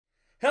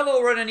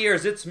Hello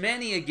running-ears, it's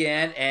Manny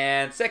again,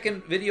 and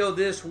second video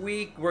this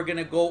week. We're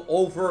gonna go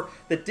over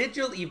the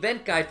digital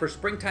event guide for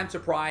Springtime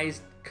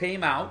Surprise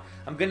came out.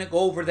 I'm gonna go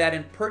over that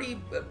in pretty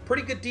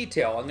good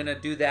detail. I'm gonna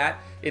do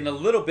that in a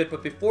little bit,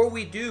 but before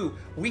we do,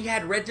 we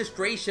had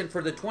registration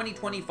for the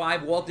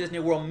 2025 Walt Disney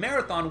World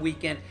Marathon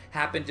weekend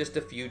happened just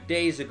a few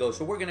days ago.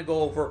 So we're gonna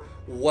go over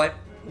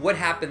what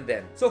happened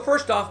then. So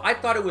first off, I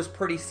thought it was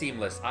pretty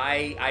seamless.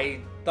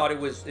 I thought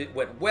it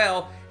went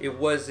well. It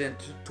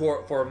wasn't,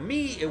 for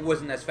me, it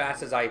wasn't as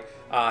fast as I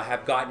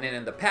have gotten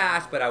in the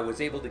past, but I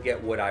was able to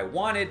get what I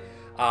wanted.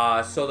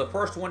 So the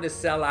first one to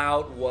sell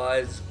out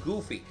was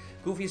Goofy.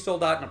 Goofy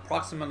sold out in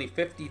approximately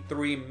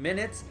 53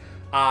 minutes.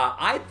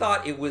 I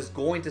thought it was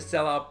going to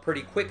sell out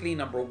pretty quickly.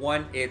 Number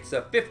one, it's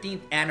a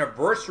 15th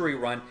anniversary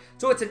run.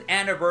 So it's an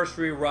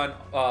anniversary run.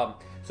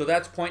 So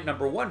that's point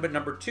number one. But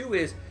number two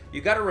is, you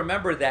got to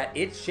remember that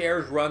it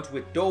shares runs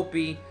with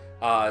Dopey,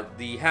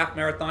 the half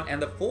marathon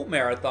and the full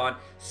marathon.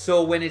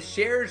 So when it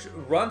shares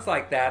runs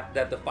like that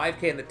the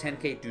 5K and the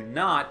 10K do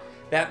not,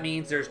 that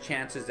means there's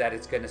chances that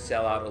it's going to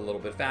sell out a little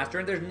bit faster.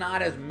 And there's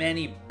not as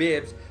many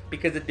bibs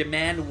because the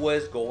demand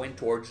was going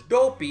towards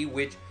Dopey,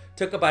 which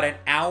took about an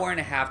hour and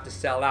a half to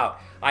sell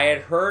out. I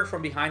had heard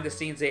from behind the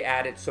scenes they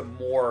added some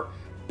more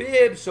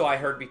bibs, so I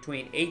heard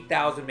between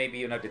 8,000, maybe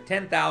even up to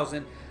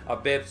 10,000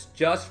 bibs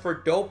just for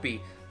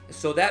Dopey.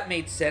 So that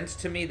made sense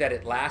to me that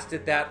it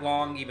lasted that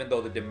long, even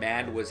though the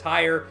demand was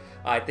higher.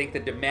 I think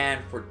the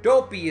demand for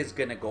Dopey is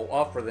going to go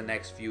up for the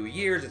next few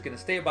years. It's going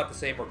to stay about the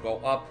same or go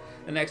up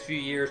the next few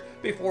years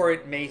before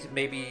it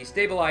maybe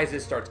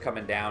stabilizes, starts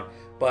coming down.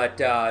 But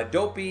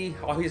Dopey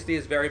obviously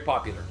is very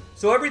popular.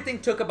 So everything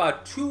took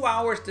about 2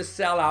 hours to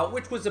sell out,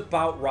 which was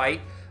about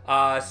right.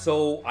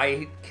 So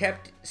I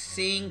kept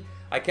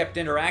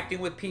interacting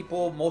with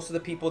people. Most of the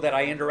people that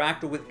I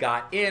interacted with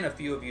got in. A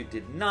few of you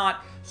did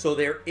not. So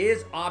there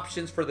is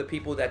options for the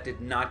people that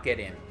did not get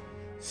in.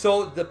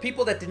 So the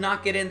people that did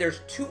not get in, there's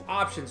two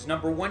options.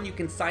 Number one, you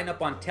can sign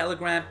up on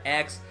Telegram,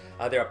 X.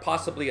 There are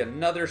possibly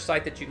another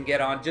site that you can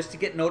get on just to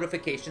get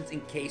notifications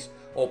in case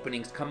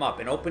openings come up.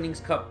 And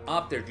openings come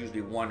up, there's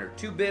usually 1 or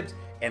 2 bibs,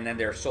 and then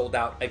they're sold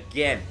out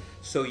again.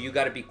 So you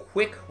got to be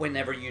quick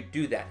whenever you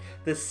do that.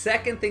 The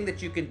second thing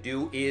that you can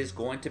do is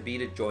going to be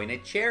to join a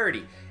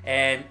charity.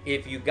 And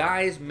if you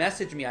guys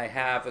message me, I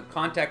have a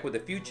contact with a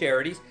few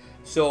charities.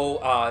 So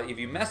if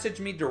you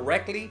message me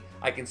directly,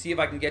 I can see if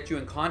I can get you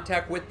in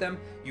contact with them.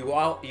 You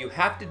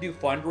have to do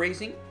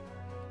fundraising.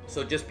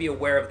 So just be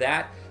aware of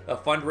that.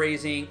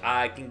 Fundraising,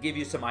 I can give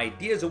you some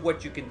ideas of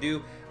what you can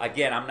do.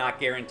 Again, I'm not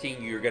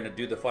guaranteeing you're going to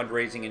do the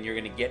fundraising and you're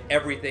going to get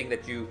everything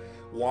that you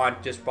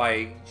want just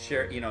by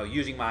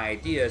using my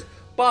ideas,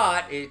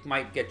 but it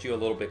might get you a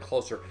little bit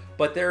closer.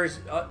 But there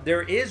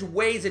is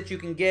ways that you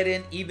can get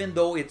in even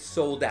though it's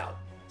sold out.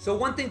 So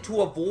one thing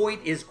to avoid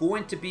is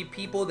going to be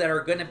people that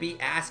are going to be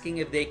asking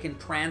if they can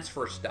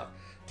transfer stuff.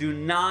 Do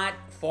not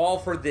fall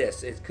for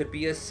this. It could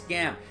be a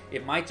scam.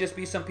 It might just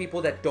be some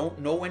people that don't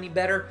know any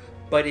better.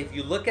 But if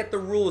you look at the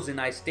rules, and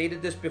I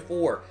stated this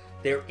before,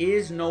 there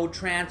is no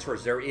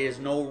transfers. There is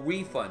no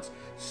refunds.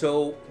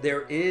 So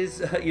there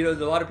is, a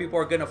lot of people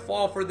are going to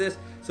fall for this.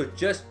 So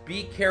just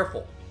be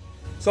careful.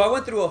 So I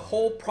went through a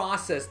whole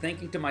process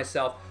thinking to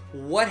myself,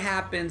 what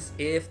happens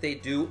if they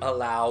do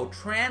allow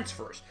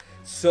transfers?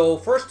 So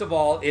first of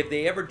all, if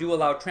they ever do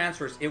allow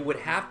transfers, it would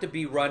have to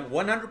be run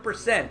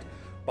 100%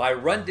 by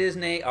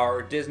runDisney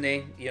or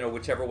Disney,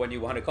 whichever one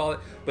you want to call it.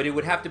 But it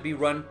would have to be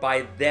run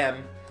by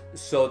them,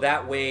 so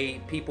that way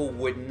people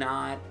would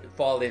not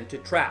fall into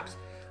traps.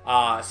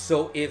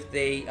 So if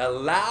they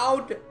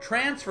allowed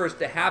transfers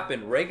to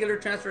happen, regular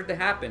transfers to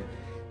happen,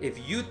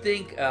 if you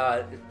think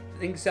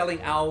things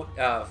selling out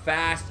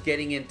fast,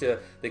 getting into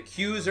the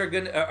queues are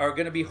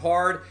gonna be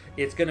hard,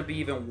 it's gonna be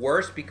even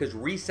worse because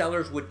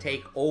resellers would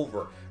take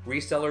over.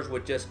 Resellers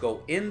would just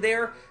go in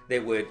there, they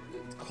would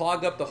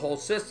clog up the whole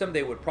system,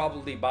 they would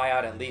probably buy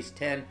out at least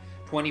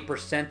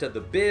 10-20% of the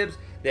bibs.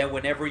 Then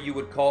whenever you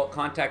would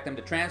contact them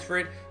to transfer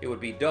it, it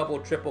would be double,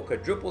 triple,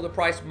 quadruple the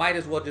price. Might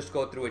as well just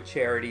go through a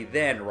charity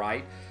then,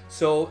 right?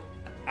 So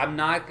I'm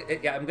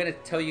going to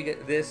tell you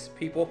this,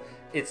 people.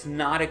 It's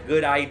not a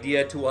good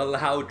idea to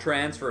allow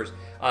transfers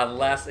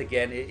unless,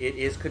 again, it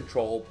is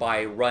controlled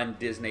by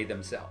runDisney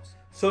themselves.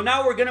 So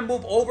now we're going to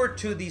move over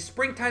to the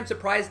Springtime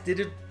Surprise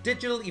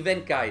Digital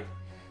Event Guide.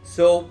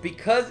 So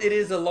because it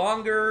is a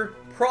longer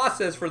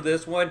process for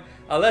this one,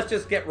 let's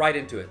just get right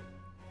into it.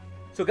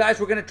 So guys,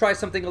 we're going to try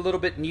something a little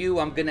bit new.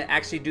 I'm going to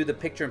actually do the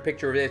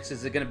picture-in-picture of it. This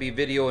is going to be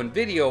video and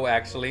video,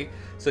 actually.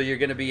 So you're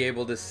going to be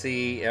able to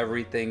see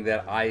everything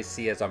that I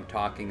see as I'm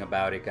talking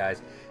about it,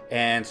 guys.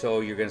 And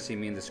so you're going to see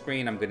me in the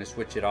screen. I'm going to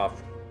switch it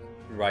off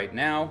right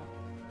now.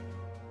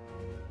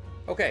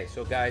 Okay,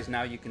 so guys,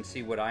 now you can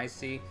see what I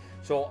see.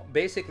 So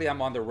basically,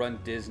 I'm on the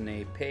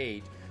runDisney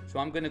page. So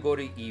I'm going to go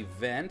to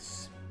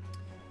Events,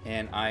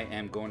 and I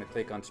am going to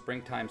click on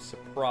Springtime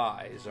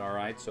Surprise, all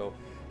right? So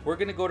we're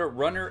going to go to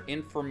Runner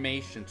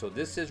Information. So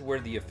this is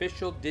where the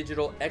official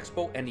digital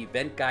expo and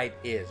event guide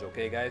is,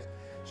 okay, guys?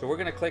 So we're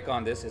going to click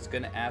on this. It's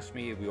going to ask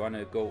me if we want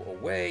to go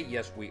away.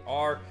 Yes, we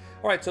are.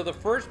 All right, so the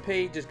first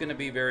page is going to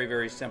be very,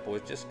 very simple.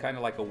 It's just kind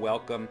of like a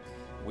welcome.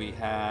 We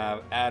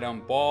have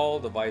Adam Ball,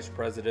 the vice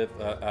president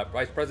of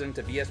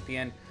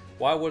ESPN,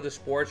 Wildwood of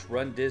Sports,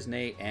 Run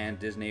Disney, and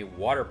Disney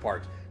Water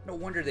Parks. No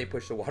wonder they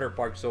push the water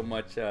park so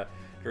much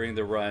during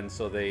the run,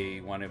 so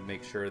they want to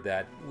make sure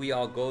that we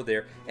all go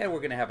there, and we're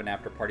going to have an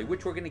after party,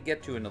 which we're going to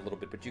get to in a little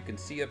bit. But you can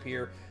see up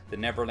here the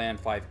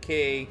Neverland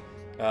 5K,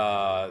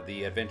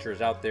 the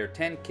Adventures Out There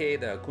 10K,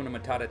 the Hakuna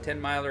Matata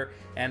 10 miler,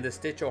 and the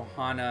Stitch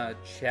Ohana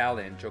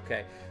Challenge.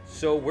 Okay,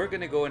 so we're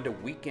going to go into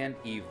weekend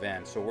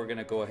events. So we're going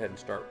to go ahead and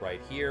start right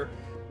here.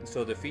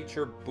 So the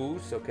feature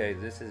boost, okay,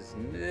 this is,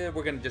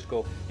 we're going to just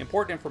go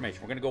important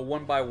information. We're going to go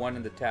one by one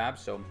in the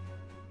tabs. So,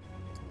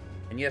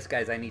 and yes,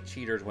 guys, I need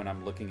cheaters when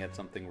I'm looking at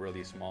something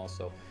really small.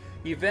 So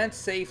event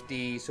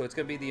safety, so it's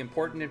going to be the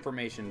important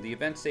information. The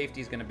event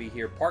safety is going to be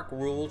here. Park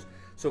rules.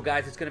 So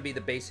guys, it's going to be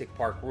the basic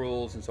park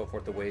rules and so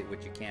forth, the way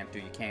which you can't do.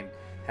 You can't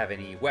have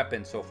any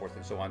weapons, so forth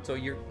and so on. So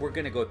we're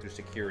going to go through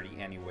security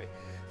anyway.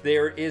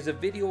 There is a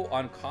video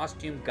on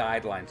costume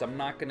guidelines. I'm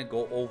not going to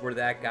go over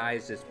that,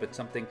 guys, but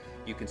something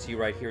you can see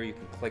right here. You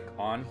can click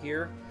on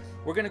here.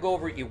 We're going to go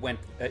over event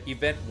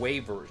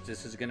waivers.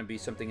 This is going to be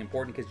something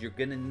important because you're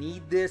going to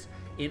need this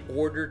in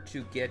order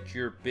to get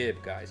your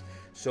bib, guys.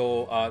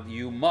 So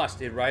you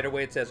must, right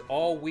away it says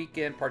all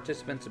weekend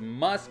participants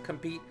must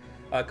complete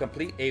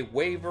a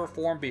waiver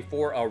form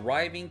before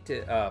arriving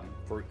to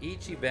for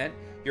each event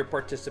you're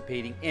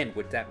participating in.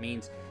 What that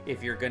means,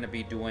 if you're going to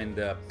be doing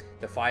the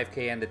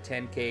 5K and the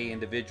 10K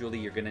individually,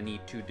 you're going to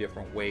need 2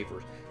 different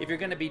waivers. If you're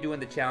going to be doing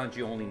the challenge,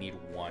 you only need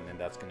 1, and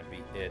that's going to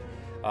be it.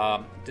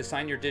 To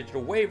sign your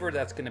digital waiver,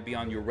 that's going to be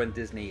on your Run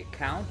Disney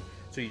account.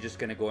 So you're just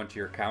going to go into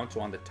your account.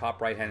 So on the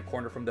top right hand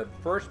corner from the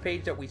first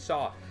page that we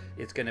saw,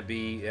 it's going to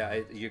be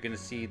you're going to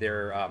see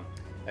their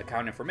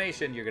account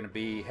information. You're going to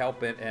be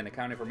help and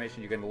account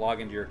information. You're going to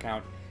log into your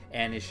account,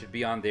 and it should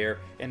be on there.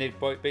 And it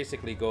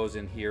basically goes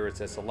in here. It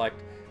says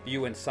select,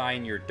 view, and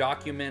sign your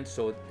documents.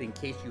 So in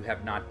case you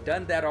have not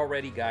done that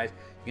already, guys,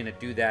 you're going to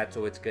do that.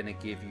 So it's going to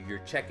give you your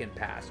check-in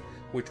pass,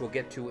 which we'll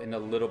get to in a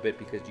little bit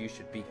because you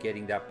should be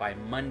getting that by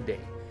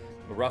Monday.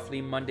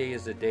 Roughly Monday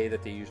is the day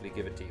that they usually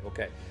give it to you.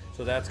 Okay,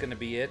 so that's going to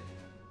be it.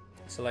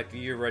 Select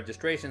view your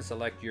registration,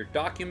 select your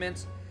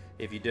documents.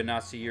 If you did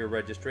not see your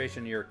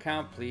registration, your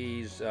account,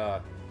 please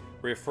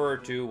refer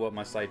to what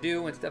must I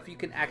do and stuff. You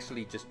can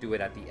actually just do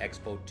it at the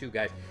expo too,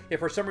 guys. If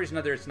for some reason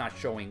or other it's not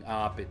showing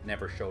up, it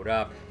never showed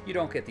up, you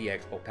don't get the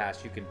expo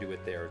pass, you can do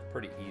it there. It's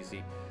pretty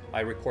easy.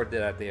 I recorded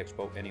it at the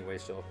expo anyway.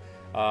 So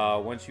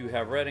once you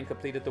have read and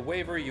completed the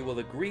waiver, you will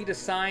agree to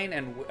sign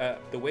and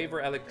the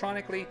waiver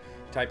electronically,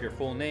 type your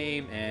full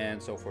name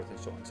and so forth and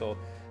so on. So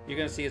you're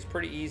going to see it's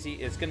pretty easy.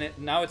 It's going to,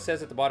 now it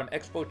says at the bottom,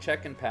 expo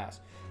check and pass.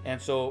 And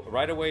so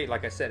right away,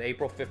 like I said,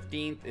 April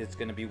 15th, it's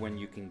going to be when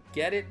you can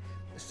get it.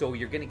 So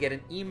you're going to get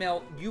an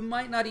email. You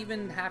might not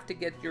even have to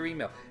get your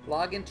email.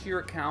 Log into your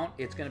account.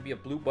 It's going to be a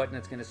blue button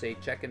that's going to say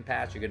check and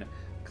pass. You're going to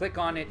click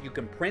on it. You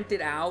can print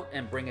it out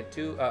and bring it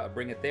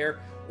there,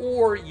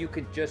 or you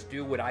can just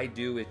do what I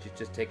do, is you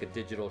just take a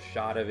digital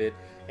shot of it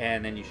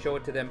and then you show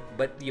it to them.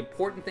 But the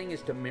important thing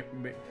is to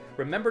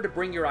remember to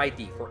bring your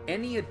ID. For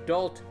any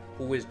adult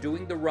who is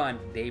doing the run,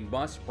 they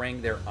must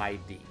bring their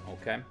ID.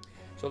 Okay,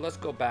 so let's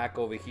go back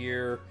over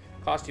here.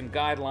 Costume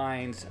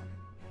guidelines.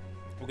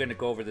 We're going to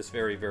go over this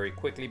very, very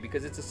quickly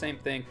because it's the same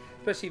thing.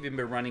 Especially if you've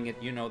been running it,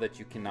 you know that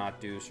you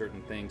cannot do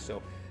certain things.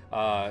 So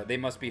they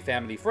must be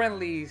family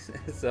friendly.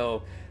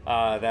 So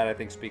that I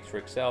think speaks for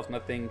itself.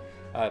 Nothing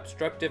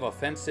obstructive,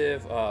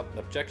 offensive,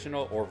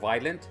 objectionable, or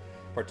violent.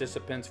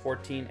 Participants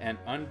 14 and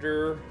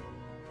under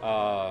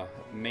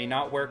may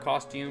not wear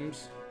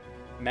costumes,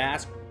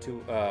 mask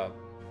to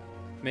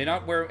may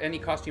not wear any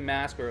costume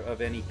mask or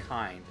of any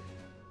kind.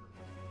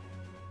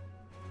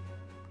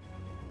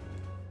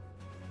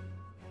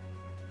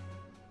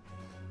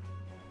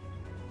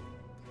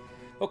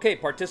 Okay,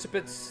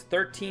 participants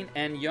 13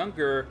 and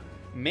younger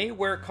may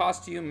wear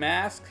costume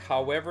masks.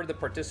 However, the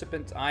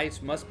participant's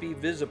eyes must be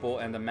visible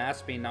and the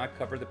mask may not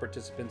cover the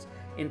participant's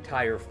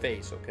entire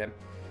face, okay?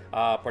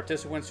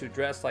 Participants who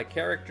dress like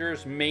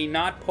characters may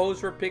not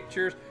pose for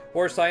pictures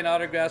or sign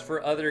autographs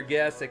for other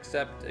guests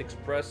except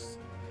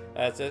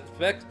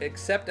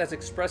as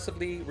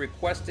expressively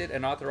requested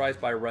and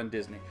authorized by Run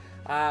Disney.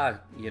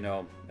 That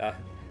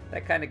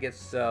kind of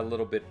gets a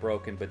little bit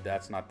broken, but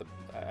that's not the,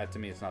 to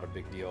me, it's not a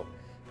big deal.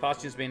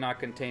 Costumes may not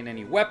contain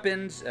any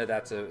weapons.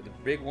 That's the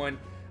big one,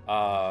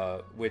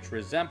 which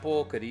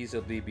could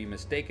easily be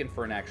mistaken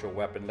for an actual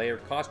weapon.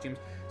 Layered costumes,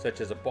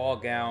 such as ball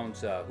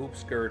gowns, hoop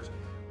skirts,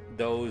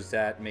 those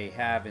that may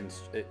have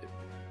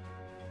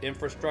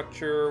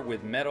infrastructure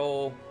with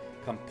metal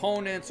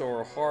components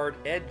or hard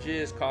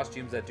edges,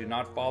 costumes that do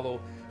not follow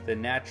the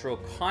natural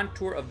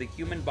contour of the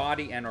human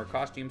body, and or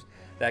costumes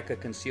that could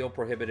conceal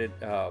prohibited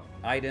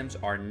items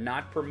are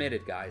not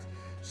permitted, guys.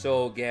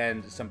 So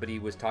again, somebody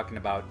was talking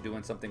about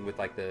doing something with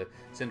like the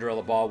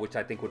Cinderella ball, which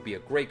I think would be a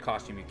great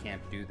costume. You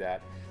can't do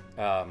that.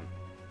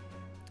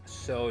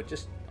 So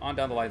just on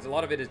down the lines, a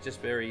lot of it is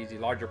just very easy.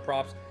 Larger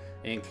props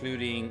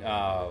including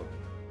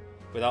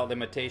without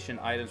limitation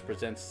items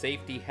present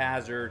safety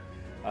hazard,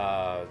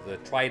 the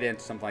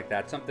trident, something like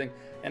that, something.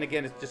 And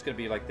again, it's just going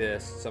to be like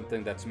this,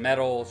 something that's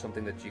metal,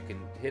 something that you can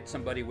hit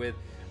somebody with.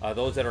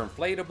 Those that are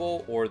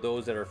inflatable or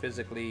those that are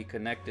physically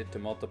connected to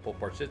multiple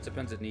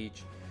participants in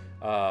each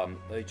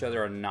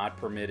other are not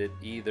permitted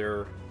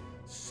either.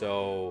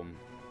 So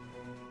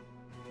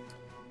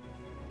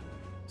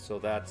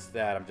that's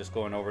that. I'm just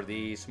going over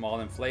these. Small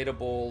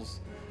inflatables,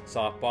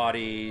 soft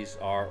bodies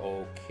are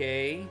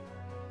okay.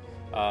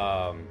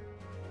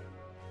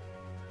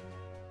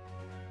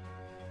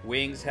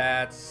 Wings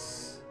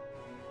hats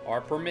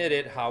are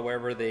permitted,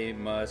 however, they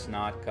must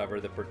not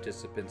cover the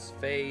participant's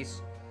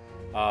face.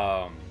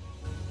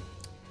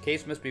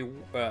 Case must be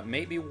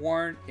may be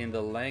worn in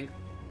the length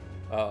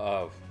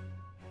of.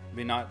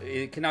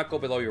 It cannot go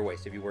below your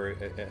waist if you wear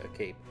a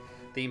cape.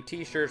 Themed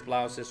T-shirts,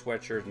 blouses,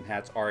 sweatshirts, and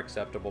hats are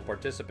acceptable.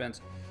 Participants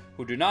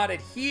who do not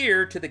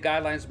adhere to the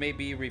guidelines may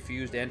be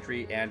refused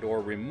entry and/or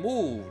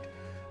removed.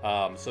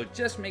 So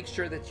just make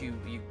sure that you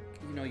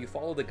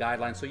follow the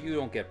guidelines so you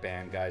don't get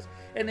banned, guys.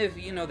 And if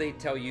they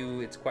tell you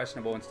it's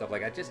questionable and stuff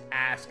like that, just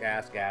ask.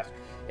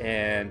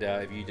 And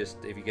if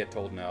you get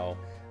told no,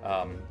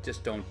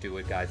 just don't do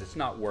it, guys. It's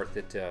not worth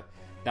it to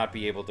not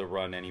be able to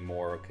run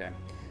anymore. Okay.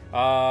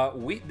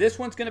 This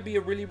one's going to be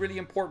a really, really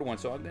important one,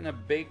 so I'm going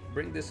to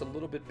bring this a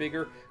little bit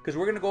bigger because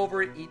we're going to go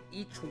over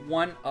each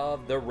one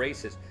of the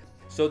races.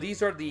 So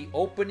these are the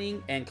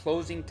opening and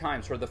closing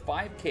times. For the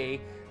 5K,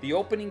 the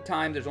opening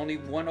time, there's only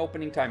one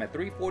opening time at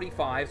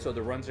 3:45, so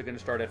the runs are going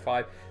to start at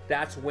 5.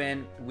 That's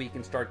when we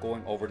can start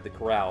going over to the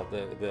corral.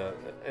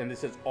 And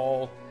this is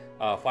all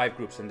 5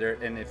 groups, and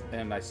if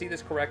I see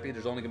this correctly,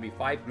 there's only going to be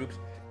 5 groups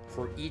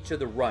for each of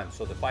the runs.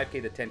 So the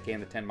 5K, the 10K,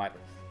 and the 10 miler.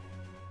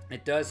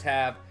 It does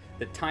have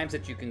the times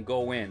that you can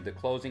go in, the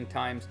closing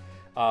times.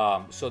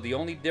 So the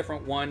only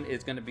different one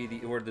is going to be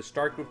the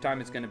start group time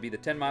is going to be the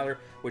 10 miler,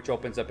 which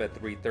opens up at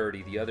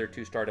 3:30. The other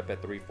 2 start up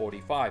at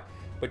 3:45.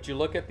 But you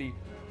look at the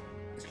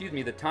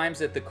times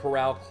that the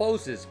corral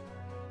closes.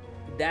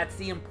 That's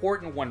the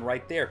important one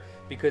right there,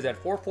 because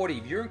at 4:40,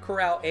 if you're in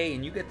corral A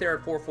and you get there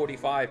at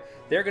 4:45,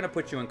 they're going to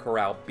put you in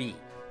corral B.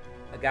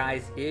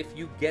 Guys, if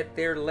you get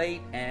there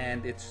late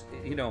and it's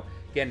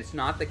again, it's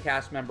not the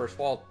cast member's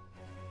fault.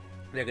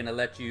 They're going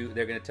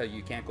to tell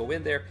you can't go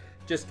in there.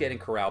 Just get in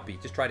corral B.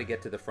 Just try to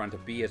get to the front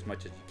of B as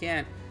much as you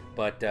can.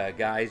 But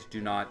guys, do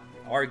not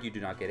argue.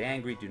 Do not get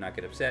angry. Do not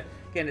get upset.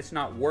 Again, it's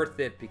not worth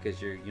it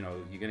because you're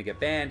going to get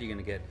banned. You're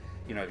going to get,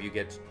 if you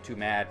get too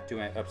mad,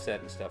 too upset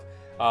and stuff.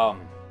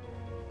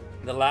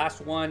 The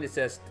last one, it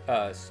says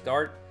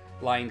start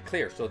line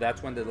clear. So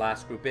that's when the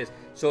last group is.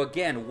 So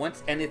again,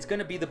 and it's going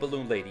to be the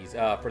balloon ladies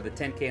for the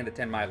 10K and the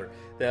 10 miler.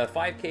 The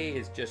 5K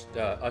is just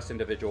us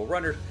individual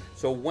runners.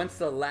 So once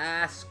the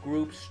last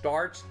group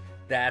starts,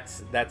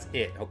 that's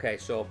it. Okay,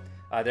 so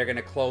they're going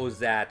to close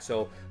that.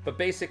 So, but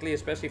basically,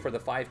 especially for the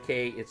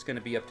 5K, it's going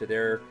to be up to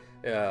their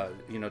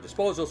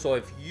disposal. So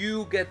if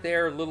you get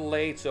there a little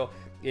late, so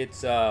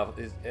it's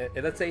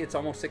let's say it's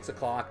almost 6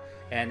 o'clock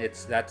and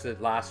that's the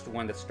last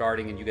one that's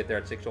starting, and you get there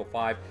at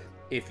 6:05.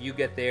 If you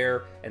get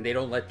there and they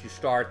don't let you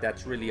start,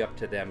 that's really up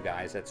to them,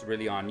 guys. That's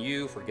really on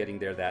you for getting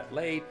there that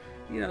late.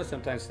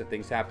 Sometimes the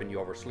things happen, you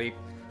oversleep,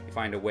 you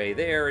find a way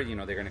there,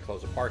 they're going to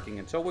close the parking,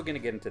 and so we're going to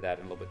get into that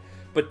in a little bit.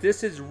 But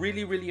this is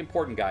really, really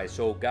important, guys.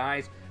 So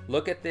guys,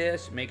 look at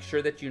this, make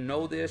sure that you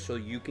know this so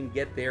you can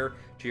get there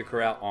to your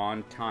corral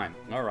on time.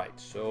 All right,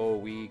 so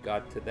we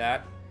got to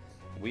that.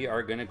 We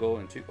are going to go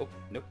into, oh,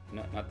 nope,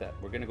 not that.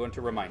 We're going to go into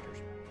reminders.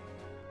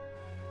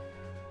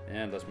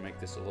 And let's make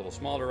this a little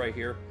smaller right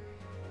here.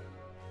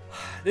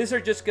 These are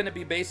just going to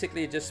be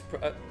basically just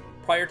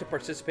prior to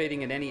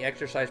participating in any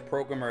exercise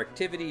program or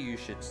activity, you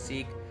should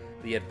seek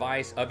the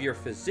advice of your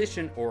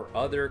physician or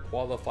other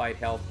qualified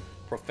health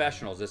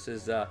professionals. This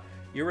is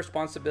your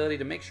responsibility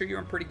to make sure you're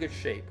in pretty good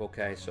shape.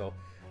 Okay, so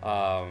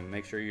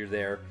make sure you're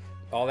there.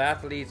 All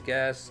athletes,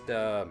 guests,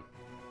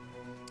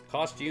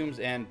 costumes,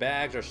 and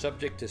bags are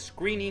subject to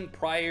screening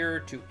prior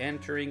to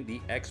entering the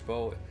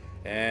expo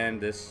and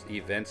this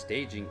event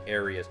staging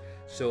areas.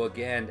 So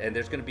again, and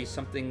there's going to be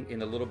something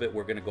in a little bit,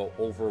 we're going to go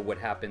over what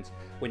happens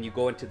when you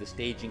go into the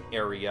staging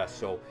area.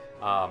 So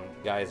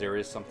guys, there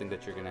is something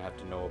that you're going to have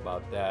to know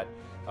about that.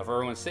 For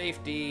everyone's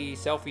safety,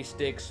 selfie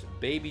sticks,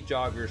 baby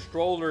joggers,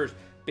 strollers,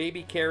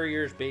 baby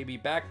carriers, baby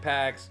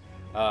backpacks,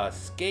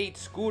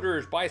 skates,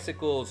 scooters,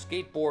 bicycles,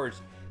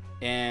 skateboards,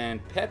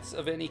 and pets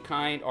of any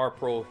kind are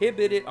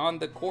prohibited on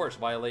the course.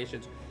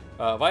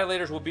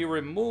 Violators will be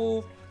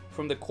removed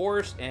from the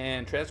course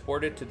and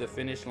transported to the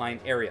finish line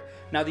area.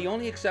 Now, the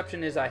only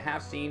exception is I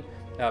have seen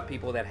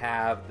people that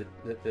have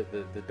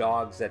the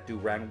dogs that do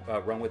run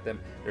with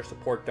them. They're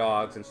support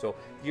dogs, and so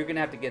you're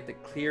gonna have to get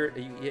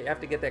you have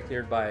to get that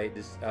cleared by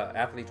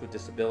athletes with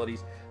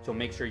disabilities. So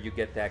make sure you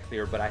get that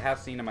cleared. But I have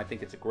seen them. I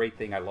think it's a great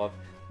thing. I love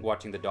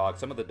watching the dogs.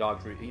 Some of the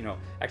dogs,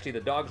 actually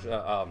the dogs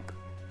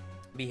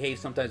behave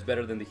sometimes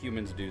better than the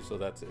humans do, so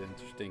that's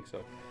interesting.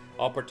 So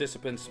all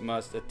participants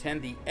must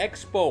attend the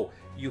expo.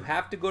 You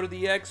have to go to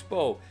the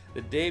expo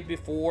the day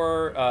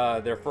before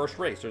their first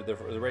race, or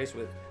the race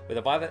with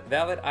a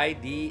valid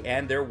ID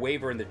and their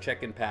waiver and the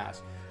check-in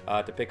pass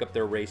to pick up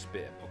their race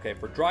bib. Okay,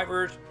 for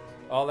drivers,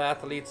 all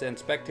athletes and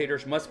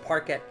spectators must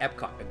park at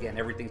Epcot. Again,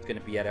 everything's going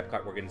to be at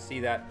Epcot. We're going to see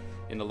that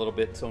in a little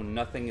bit, so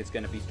nothing is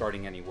going to be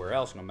starting anywhere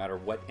else, no matter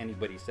what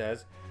anybody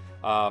says.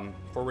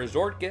 For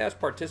resort guests,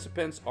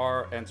 participants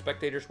and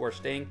spectators who are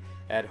staying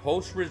at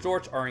host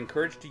resorts are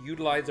encouraged to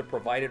utilize the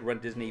provided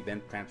runDisney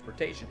event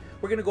transportation.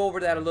 We're going to go over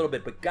that a little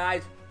bit, but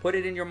guys, put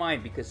it in your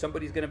mind, because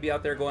somebody's going to be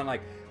out there going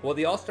like, well,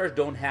 the All-Stars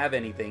don't have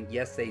anything.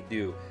 Yes, they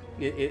do.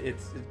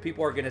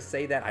 People are going to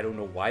say that. I don't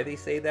know why they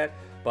say that,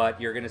 but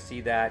you're going to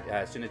see that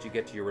as soon as you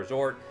get to your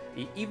resort.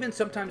 Even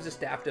sometimes the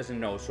staff doesn't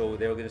know, so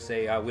they're going to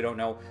say, we don't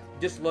know.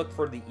 Just look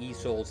for the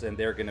easels, and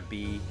they're going to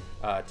be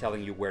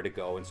telling you where to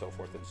go and so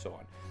forth and so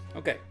on.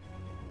 Okay,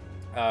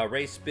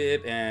 race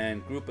bib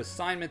and group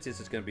assignments. This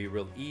is going to be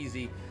real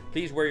easy.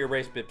 Please wear your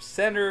race bib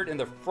centered in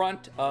the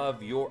front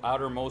of your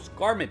outermost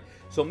garment.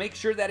 So make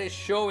sure that is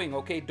showing,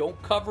 okay?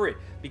 Don't cover it,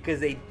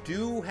 because they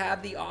do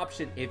have the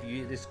option if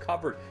it is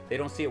covered. They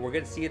don't see it. We're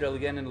going to see it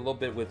again in a little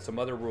bit with some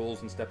other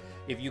rules and stuff.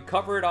 If you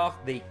cover it off,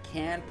 they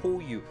can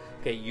pull you.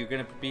 Okay, you're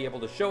going to be able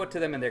to show it to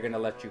them, and they're going to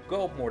let you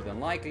go more than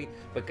likely.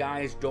 But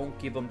guys, don't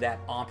give them that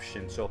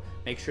option. So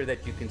make sure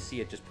that you can see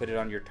it. Just put it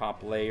on your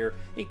top layer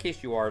in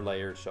case you are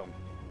layered. So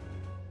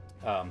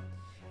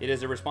it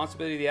is a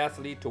responsibility of the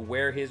athlete to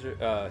wear his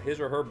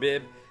or her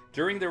bib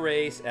during the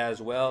race,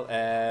 as well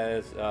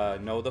as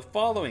know the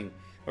following.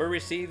 Or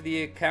receive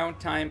the account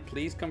time.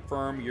 Please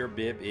confirm your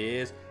bib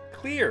is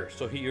clear,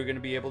 so you're going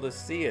to be able to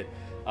see it.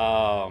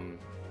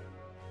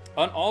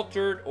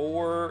 Unaltered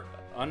or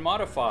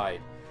unmodified.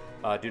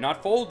 Do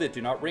not fold it.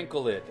 Do not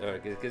wrinkle it,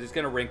 because it's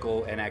going to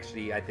wrinkle. And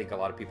actually, I think a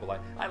lot of people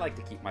I like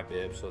to keep my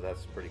bib, so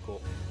that's pretty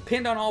cool.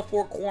 Pinned on all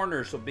four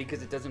corners, so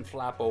because it doesn't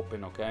flap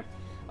open. Okay.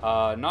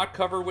 Not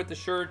covered with the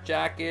shirt,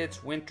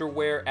 jackets, winter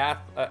wear,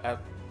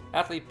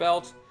 athlete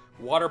belts,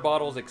 water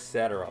bottles,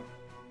 etc.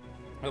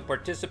 A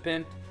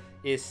participant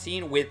is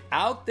seen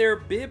without their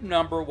bib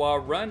number while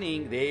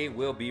running, they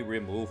will be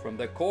removed from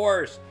the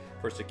course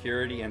for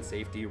security and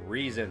safety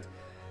reasons.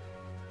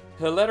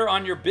 The letter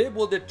on your bib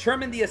will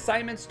determine the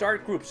assignment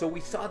start group. So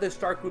we saw the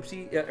start groups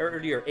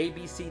earlier, A,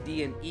 B, C,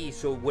 D, and E.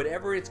 So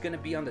whatever it's going to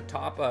be on the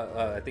top,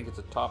 I think it's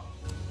the top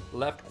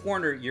left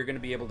corner, you're going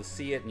to be able to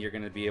see it, and you're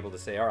going to be able to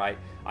say, all right,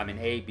 I'm in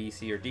A, B,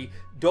 C, or D.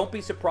 Don't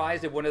be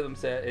surprised if one of them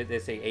they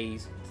say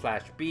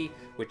A/B,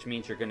 which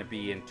means you're going to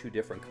be in two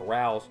different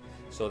corrals,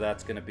 so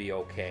that's going to be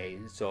okay.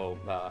 So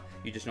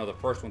you just know the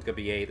first one's going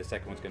to be A, the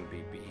second one's going to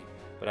be B.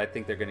 But I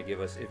think they're going to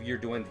give us, if you're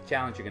doing the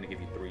challenge, you're going to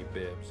give you 3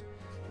 bibs.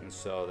 And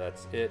so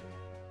that's it.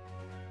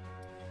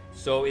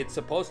 So it's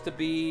supposed to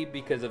be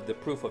because of the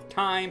proof of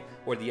time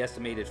or the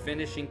estimated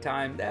finishing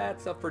time.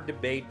 That's up for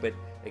debate, but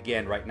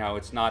again, right now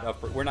it's not up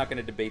for, we're not going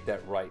to debate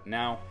that right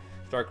now.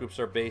 Start groups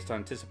are based on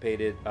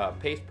anticipated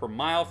pace per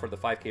mile for the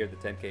 5K or the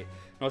 10K.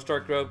 No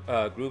start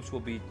groups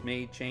will be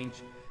made change.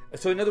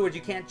 So in other words,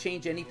 you can't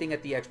change anything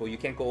at the expo. You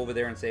can't go over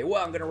there and say,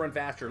 well, I'm going to run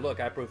faster. Look,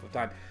 I have proof of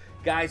time.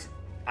 Guys,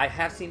 I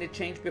have seen it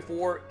change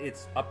before.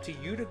 It's up to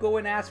you to go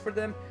and ask for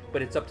them,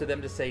 but it's up to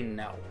them to say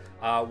no.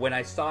 When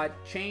I saw it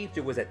changed,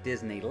 it was at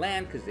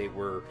Disneyland, because they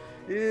were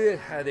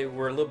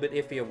a little bit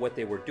iffy of what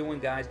they were doing,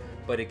 guys.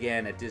 But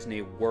again, at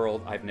Disney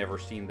World, I've never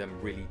seen them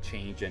really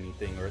change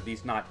anything, or at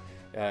least not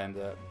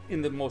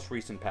in the most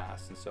recent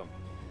past. And so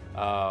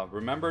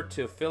remember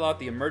to fill out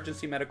the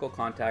emergency medical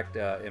contact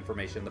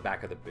information in the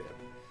back of the bib.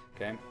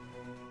 Okay.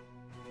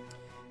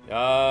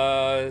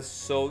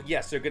 So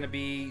yes, we're going to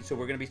be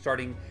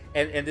starting,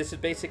 and this is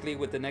basically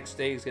what the next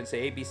day is going to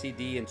say, A, B, C,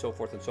 D, and so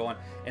forth and so on.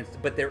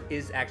 But there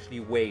is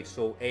actually waves.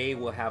 So A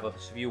will have a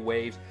few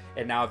waves,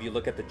 and now if you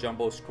look at the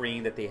jumbo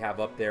screen that they have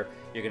up there,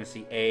 you're going to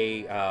see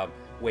A,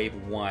 wave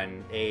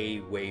 1,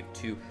 A, wave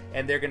 2,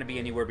 and they're going to be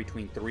anywhere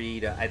between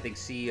 3 to, I think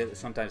C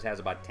sometimes has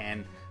about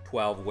 10,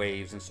 12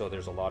 waves, and so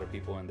there's a lot of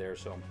people in there.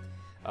 So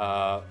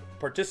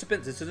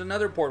participants, this is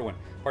another important one.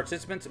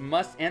 Participants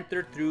must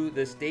enter through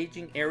the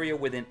staging area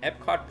within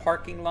Epcot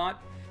parking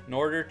lot in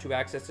order to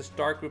access the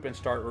start group and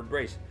start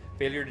race.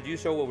 Failure to do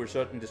so will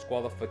result in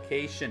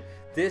disqualification.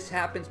 This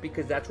happens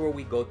because that's where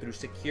we go through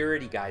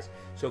security, guys.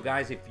 So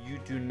guys, if you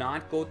do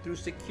not go through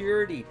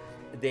security,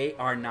 they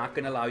are not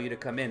going to allow you to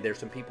come in. There's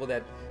some people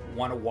that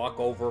want to walk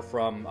over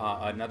from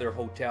another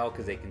hotel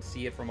because they can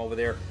see it from over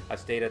there. I've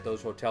stayed at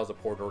those hotels at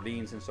Port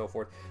Orleans and so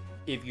forth.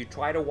 If you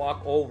try to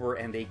walk over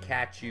and they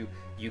catch you,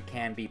 you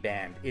can be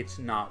banned. It's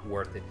not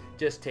worth it.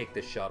 Just take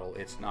the shuttle.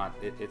 It's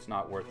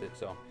not worth it.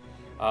 So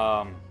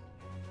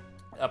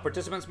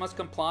participants must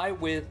comply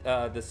with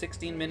the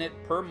 16-minute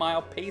per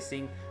mile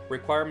pacing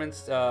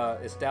requirements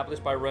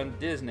established by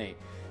runDisney.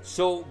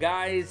 So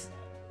guys,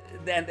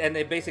 and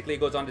it basically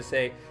goes on to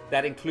say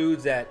that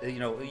includes that, you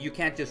know, you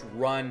can't just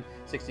run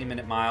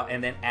 16-minute mile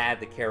and then add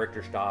the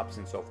character stops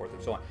and so forth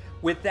and so on.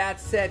 With that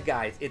said,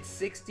 guys, it's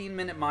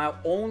 16-minute mile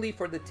only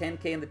for the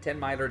 10K and the 10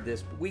 miler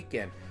this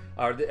weekend.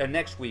 or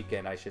next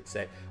weekend, I should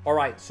say. All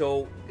right,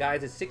 so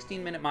guys, it's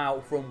 16-minute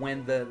mile from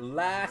when the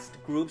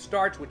last group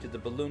starts, which is the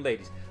balloon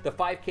ladies. The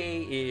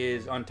 5K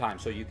is on time,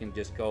 so you can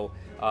just go.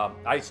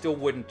 I still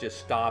wouldn't just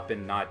stop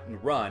and not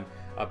run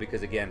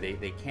because again,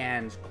 they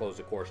can close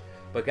the course.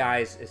 But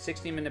guys, a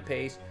 16-minute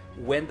pace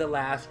when the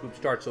last group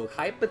starts. So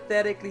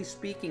hypothetically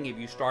speaking, if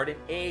you start in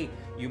A,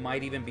 you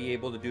might even be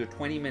able to do a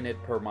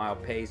 20-minute per mile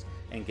pace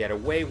and get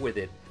away with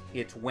it.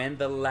 It's when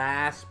the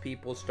last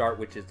people start,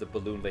 which is the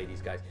balloon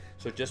ladies, guys.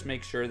 So just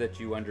make sure that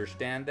you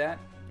understand that.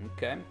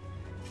 Okay.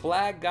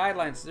 Flag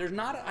guidelines.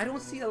 I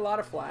don't see a lot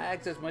of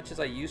flags as much as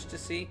I used to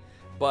see,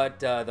 but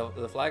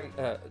the flag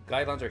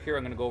guidelines are here.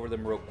 I'm going to go over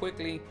them real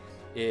quickly.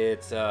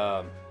 It's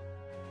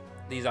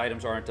these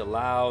items aren't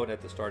allowed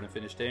at the start and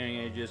finish staging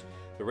ages.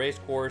 The race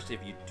course,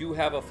 if you do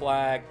have a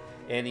flag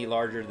any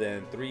larger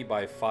than 3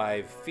 by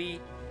 5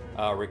 feet,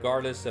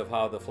 regardless of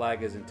how the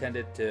flag is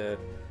intended to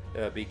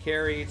be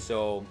carried,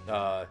 so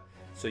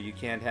you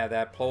can't have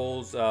that.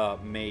 Poles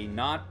may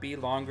not be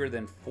longer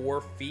than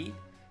 4 feet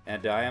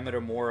and diameter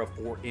more of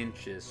 4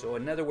 inches. So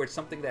in other words,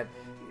 something that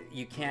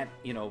you can't,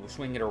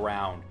 swing it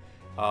around.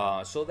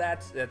 So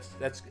that's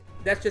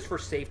just for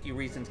safety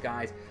reasons,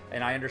 guys.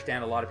 And I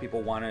understand a lot of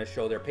people want to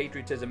show their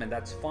patriotism, and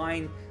that's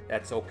fine.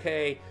 That's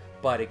okay.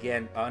 But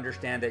again,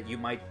 understand that you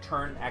might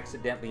turn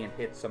accidentally and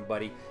hit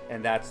somebody,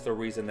 and that's the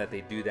reason that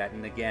they do that.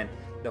 And again,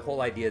 the whole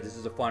idea, this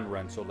is a fun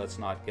run, so let's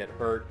not get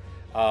hurt.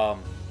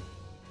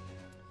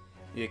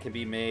 It can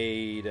be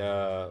made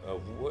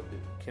of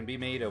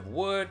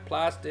wood,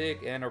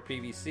 plastic, and/or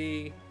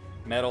PVC.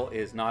 Metal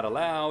is not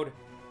allowed.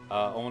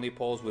 Only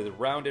poles with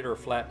rounded or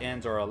flat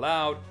ends are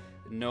allowed.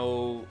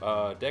 No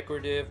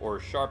decorative or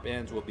sharp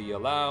ends will be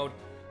allowed.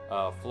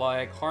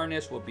 Flag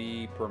harness will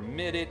be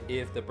permitted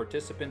if the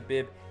participant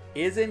bib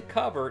isn't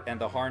covered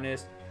and the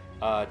harness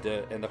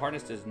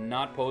does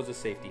not pose a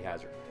safety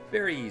hazard.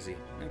 Very easy.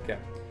 Okay.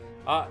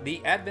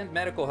 The Advent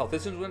Medical Health.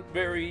 This is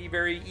very,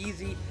 very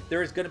easy.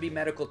 There is going to be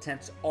medical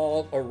tents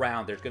all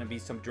around. There's going to be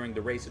some during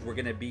the races. We're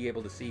going to be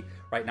able to see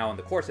right now on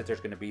the course that there's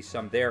going to be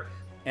some there.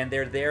 And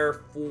they're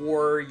there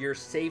for your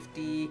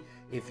safety.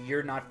 If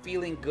you're not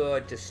feeling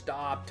good, just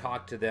stop,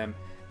 talk to them.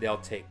 They'll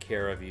take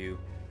care of you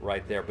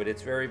right there. But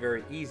it's very,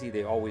 very easy.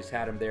 They always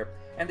had them there.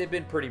 And they've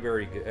been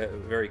very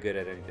good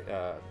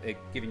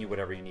at giving you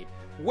whatever you need.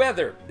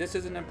 Weather. This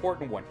is an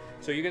important one.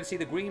 So you're going to see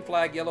the green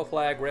flag, yellow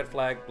flag, red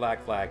flag,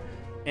 black flag.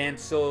 And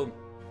so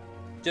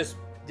just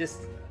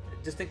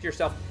think to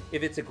yourself,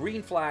 if it's a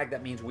green flag,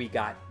 that means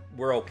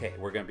we're okay.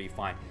 We're going to be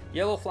fine.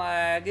 Yellow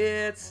flag,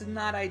 it's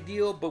not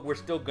ideal, but we're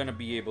still going to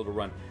be able to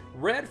run.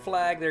 Red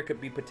flag, there could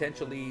be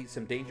potentially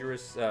some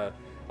dangerous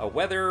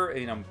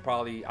weather.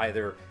 Probably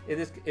either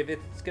if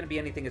it's going to be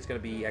anything, it's going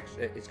to be heat.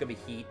 It's going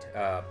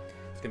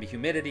to be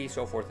humidity,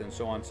 so forth and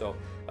so on. So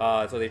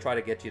they try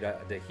to get you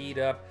to heat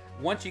up.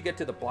 Once you get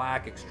to the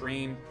black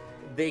extreme,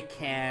 they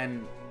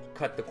can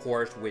cut the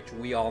course, which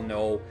we all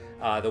know.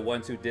 The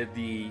ones who did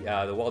the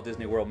Walt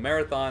Disney World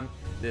Marathon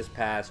this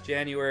past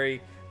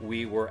January,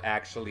 we were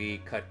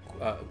actually cut,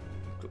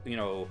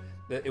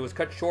 it was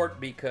cut short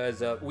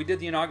because we did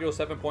the inaugural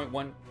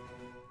 7.1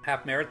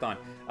 half marathon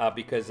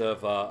because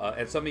of,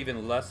 and some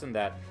even less than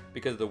that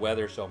because of the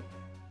weather. So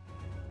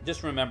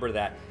just remember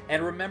that.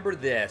 And remember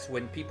this,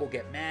 when people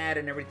get mad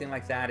and everything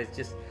like that, it's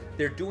just,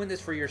 they're doing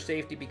this for your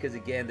safety because,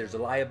 again, there's a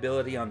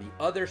liability on the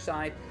other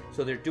side.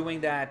 So they're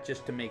doing that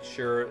just to make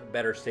sure,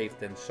 better safe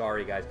than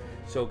sorry, guys.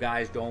 So,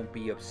 guys, don't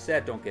be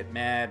upset. Don't get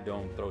mad.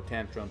 Don't throw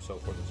tantrums, so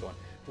forth and so on.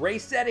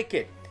 Race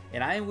etiquette.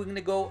 And I'm going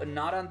to go,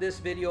 not on this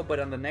video, but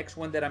on the next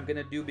one that I'm going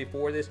to do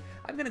before this,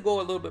 I'm going to go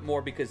a little bit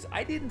more because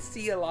I didn't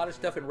see a lot of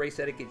stuff in race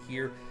etiquette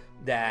here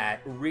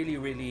that really,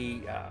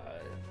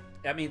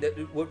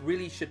 what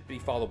really should be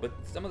followed. But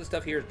some of the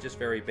stuff here is just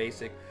very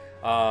basic.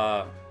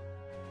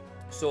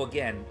 So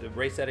again, the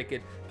race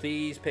etiquette,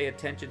 please pay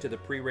attention to the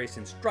pre-race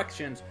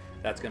instructions.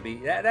 That's going to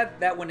be,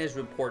 that one is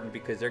important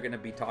because they're going to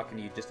be talking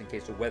to you just in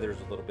case the weather is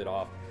a little bit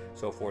off,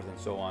 so forth and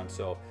so on.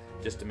 So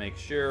just to make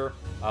sure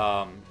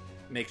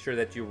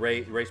that you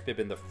race bib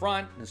in the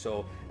front,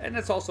 and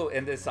that's also,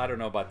 and this, I don't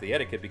know about the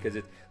etiquette because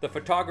it's the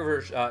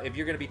photographers, if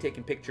you're going to be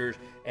taking pictures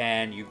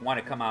and you want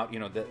to come out,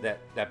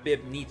 that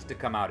bib needs to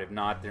come out. If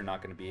not, they're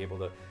not going to be able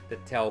to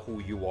tell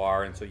who you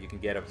are, and so you can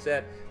get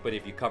upset. But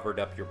if you covered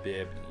up your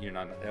bib, you're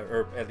not,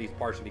 or at least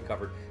partially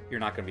covered, you're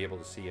not going to be able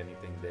to see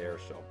anything there.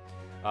 So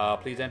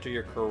please enter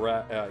your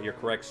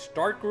correct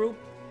start group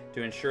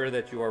to ensure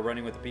that you are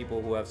running with the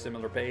people who have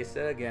similar pace.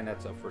 Again,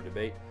 that's up for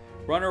debate.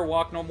 Run or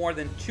walk no more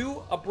than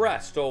 2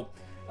 abreast. So,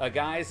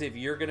 guys, if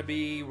you're going to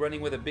be running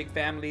with a big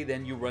family,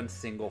 then you run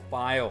single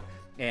file.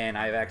 And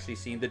I've actually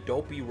seen the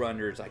dopey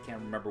runners. I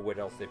can't remember what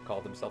else they've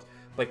called themselves.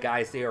 But,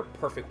 guys, they are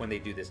perfect when they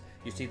do this.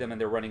 You see them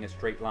and they're running a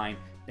straight line,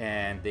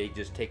 and they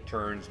just take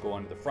turns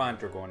going to the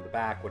front or going to the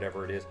back,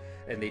 whatever it is.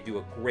 And they do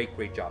a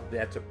great job.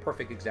 That's a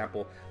perfect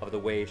example of the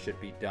way it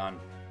should be done.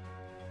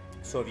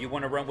 So if you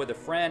want to run with a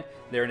friend,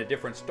 they're in a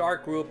different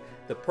start group,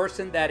 the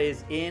person that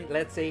is in,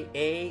 let's say,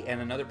 A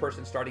and another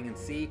person starting in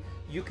C,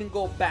 you can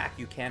go back.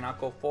 You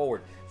cannot go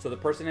forward. So the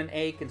person in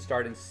A can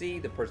start in C.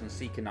 The person in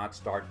C cannot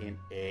start in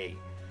A.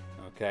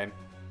 Okay.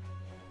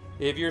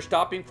 If you're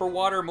stopping for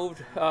water,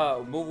 move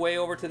way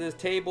over to this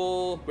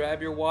table,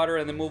 grab your water,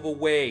 and then move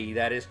away.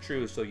 That is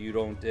true, so you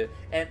don't...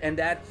 and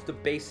that's the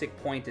basic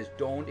point, is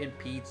don't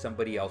impede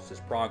somebody else's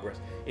progress.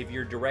 If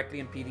you're directly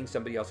impeding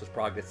somebody else's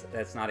progress,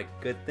 that's not a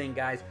good thing,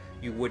 guys.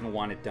 You wouldn't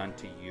want it done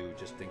to you.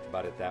 Just think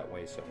about it that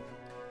way. So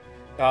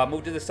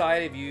move to the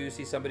side if you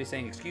see somebody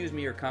saying, excuse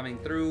me, or coming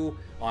through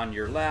on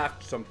your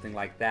left, something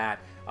like that.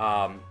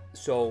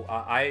 So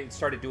I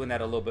started doing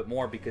that a little bit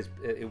more because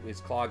it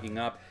was clogging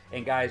up.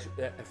 And guys,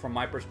 from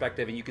my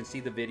perspective, and you can see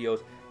the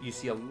videos, you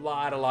see a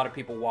lot of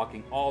people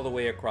walking all the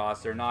way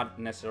across. They're not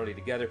necessarily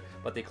together,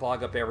 but they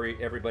clog up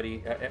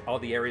everybody, all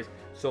the areas.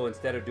 So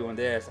instead of doing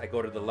this, I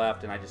go to the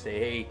left and I just say,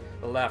 hey,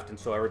 the left. And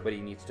so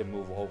everybody needs to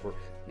move over.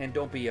 And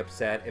don't be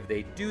upset if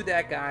they do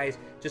that, guys.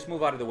 Just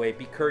move out of the way.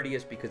 Be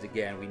courteous, because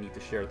again, we need to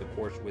share the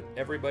course with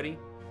everybody.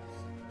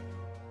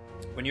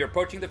 When you're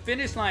approaching the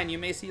finish line, you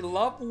may see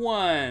loved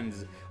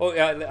ones. Oh,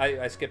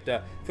 I skipped.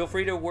 Feel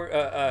free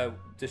to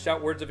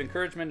shout words of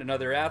encouragement and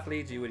other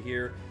athletes you would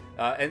hear,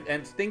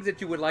 and things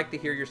that you would like to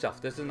hear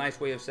yourself. This is a nice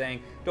way of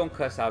saying don't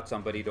cuss out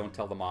somebody, don't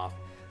tell them off,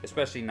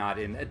 especially not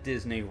in a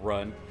Disney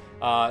run.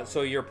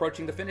 So you're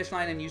approaching the finish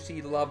line and you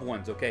see loved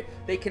ones, okay?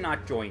 They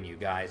cannot join you,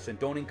 guys, and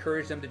don't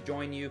encourage them to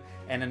join you.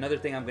 And another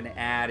thing I'm going to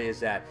add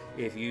is that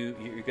if you're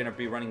going to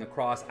be running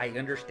across, I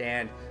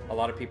understand a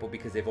lot of people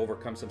because they've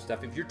overcome some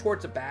stuff. If you're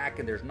towards the back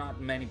and there's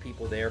not many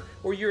people there,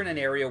 or you're in an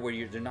area where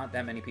there's not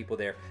that many people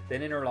there,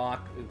 then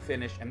interlock,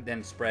 finish, and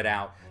then spread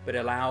out. But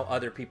allow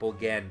other people,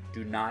 again,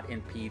 do not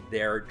impede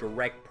their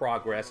direct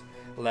progress.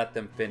 Let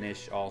them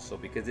finish also,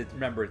 because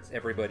remember, it's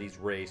everybody's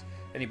race,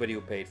 anybody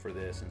who paid for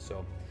this. And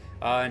so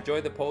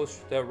enjoy the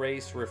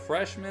post-race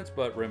refreshments,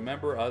 but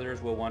remember,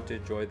 others will want to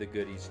enjoy the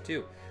goodies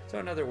too. So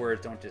in other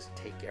words, don't just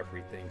take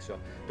everything. So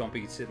don't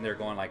be sitting there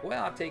going like,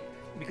 well, I'll take,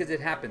 because it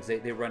happens.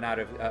 They run out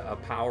of a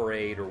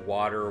Powerade or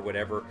water or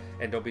whatever,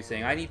 and don't be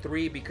saying, I need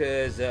 3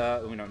 because,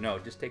 no,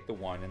 just take the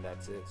 1 and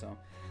that's it. So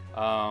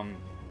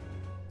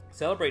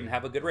celebrate and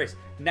have a good race.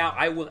 Now,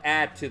 I will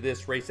add to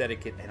this race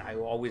etiquette, and I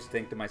always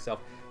think to myself,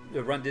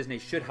 Run Disney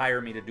should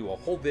hire me to do a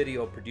whole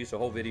video, produce a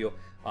whole video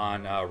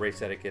on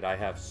race etiquette. I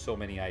have so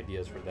many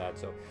ideas for that.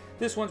 So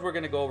this one's we're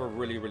going to go over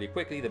really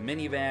quickly. The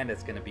minivan,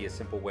 that's going to be a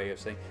simple way of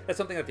saying, that's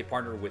something that they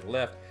partner with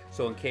Lyft.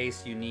 So in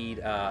case you need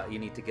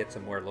to get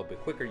somewhere a little bit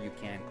quicker, you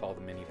can call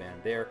the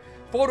minivan there.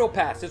 Photo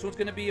pass, this one's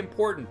going to be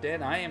important,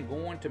 and I am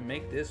going to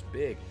make this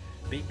big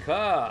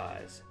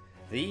because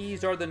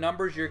these are the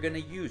numbers you're going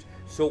to use.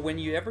 So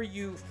whenever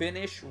you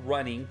finish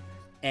running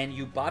and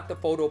you bought the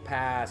photo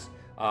pass,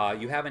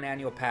 you have an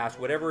annual pass,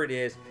 whatever it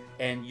is,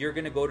 and you're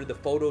going to go to the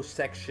photo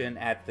section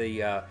at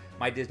the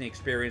My Disney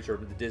Experience or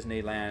the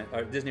Disneyland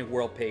or Disney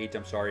World page,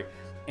 I'm sorry.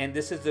 And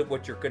this is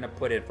what you're going to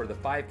put in. For the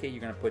 5K, you're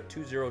going to put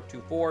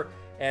 2024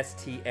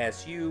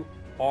 STSU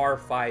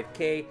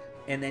R5K,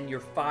 and then your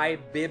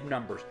 5 bib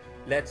numbers.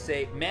 Let's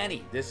say,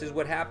 Manny, this is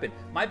what happened.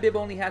 My bib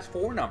only has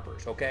 4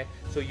 numbers, okay?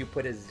 So you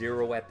put a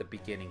 0 at the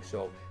beginning.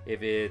 So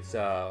if it's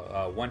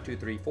 1, 2,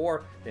 3,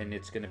 4, then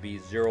it's going to be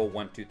 0,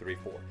 1, 2, 3,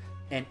 4.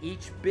 And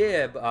each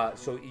bib,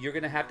 so you're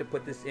going to have to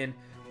put this in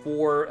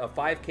for a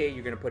 5K,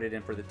 you're going to put it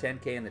in for the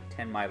 10K and the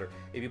 10 miler.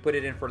 If you put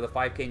it in for the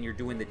 5K and you're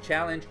doing the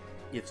challenge,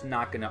 it's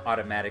not going to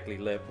automatically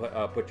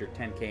put your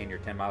 10K and your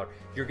 10 miler.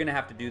 You're going to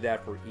have to do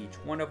that for each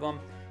one of them.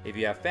 If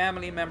you have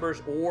family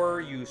members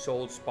or you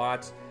sold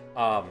spots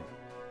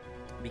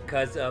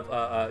because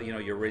of,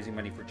 you're raising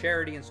money for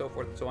charity and so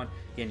forth and so on,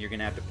 again, you're going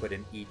to have to put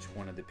in each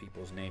one of the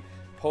people's name.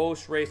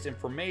 Post-race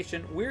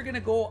information. We're going to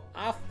go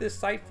off this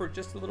site for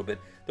just a little bit.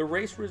 The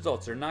race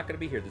results are not going to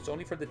be here. It's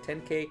only for the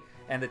 10K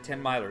and the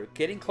 10 miler.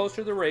 Getting closer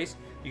to the race,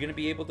 you're going to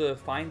be able to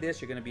find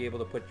this. You're going to be able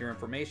to put your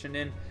information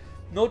in.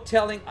 No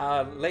telling.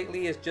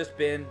 Lately, it's just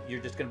been,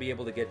 you're just going to be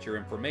able to get your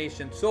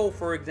information. So,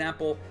 for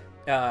example,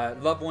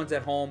 loved ones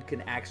at home can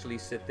actually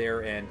sit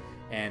there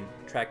and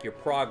track your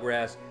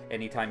progress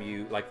anytime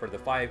you, like for the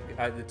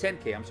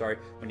 10K, I'm sorry,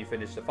 when you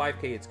finish the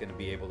 5K, it's going to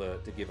be able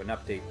to give an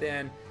update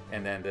then,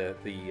 and then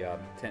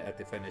at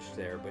the finish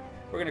there. But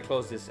we're going to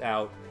close this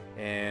out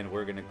and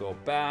we're going to go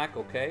back.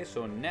 Okay,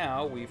 so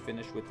now we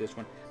finish with this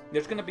one.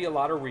 There's going to be a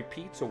lot of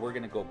repeats, so we're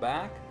going to go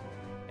back,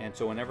 and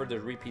so whenever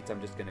there's repeats, I'm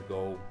just going to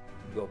go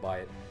by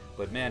it.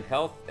 But man,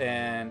 health,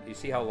 and you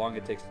see how long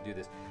it takes to do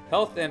this.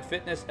 Health and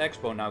Fitness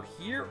Expo. Now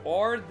here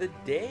are the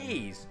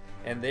days,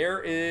 and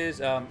there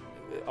is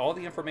all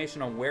the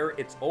information on where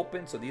it's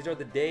open. So these are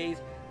the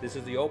days. This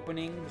is the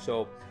opening.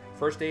 So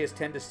first day is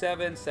 10 to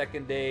 7.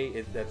 Second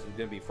day, that's going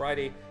to be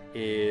Friday,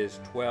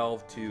 is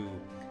 12 to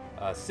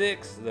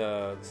 6.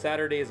 The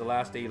Saturday is the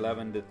last day,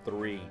 11 to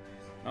 3.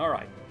 All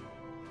right.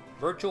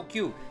 Virtual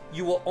queue.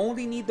 You will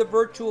only need the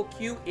virtual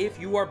queue if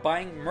you are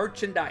buying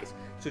merchandise.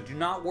 So do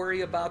not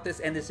worry about this.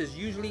 And this is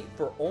usually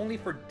only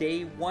for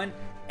day 1,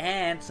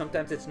 and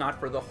sometimes it's not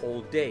for the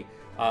whole day.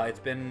 It's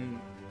been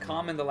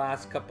common the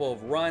last couple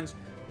of runs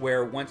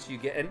where once you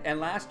get, and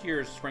last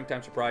year's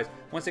Springtime Surprise,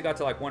 once they got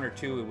to like 1 or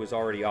 2, it was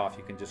already off.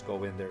 You can just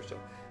go in there.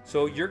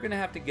 So you're going to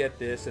have to get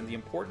this, and the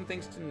important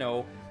things to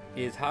know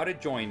is how to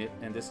join it,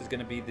 and this is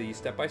going to be the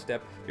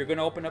step-by-step. You're going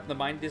to open up the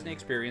Manny Disney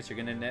experience.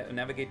 You're going to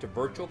navigate to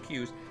virtual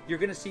queues. You're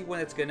going to see when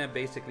it's going to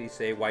basically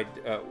say wide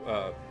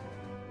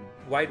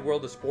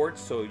world of sports,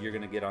 so you're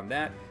going to get on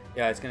that.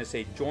 It's going to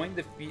say join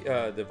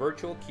the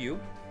virtual queue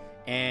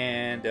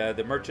and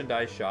the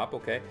merchandise shop,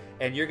 okay?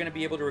 And you're going to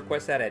be able to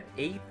request that at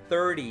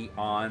 8:30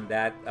 on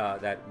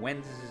that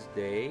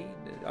Wednesday.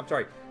 I'm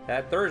sorry,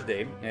 that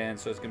Thursday, and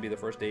so it's going to be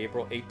the first day,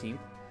 April 18th,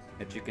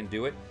 that you can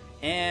do it.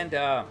 And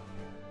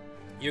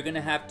you're going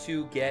to have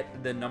to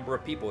get the number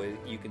of people.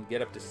 You can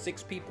get up to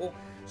 6 people.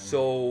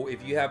 So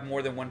if you have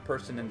more than one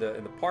person in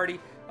the party,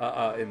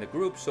 in the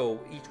group, so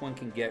each one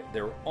can get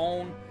their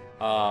own.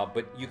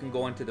 But you can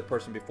go into the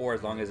person before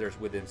as long as there's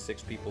within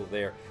 6 people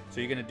there.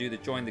 So you're going to do the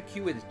join the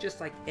queue. It's just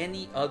like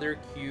any other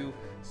queue.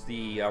 It's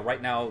the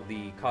right now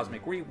the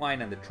Cosmic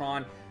Rewind and the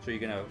Tron. So you're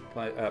going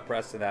to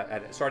press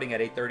that starting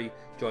at 8:30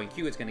 join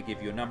queue. It's going to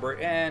give you a number,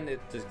 and it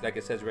just like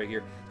it says right here,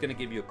 it's going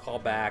to give you a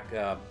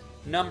callback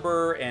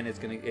number, and it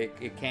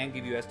can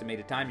give you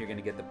estimated time. You're going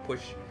to get the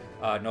push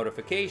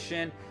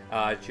notification.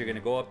 So you're going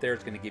to go up there.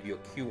 It's going to give you a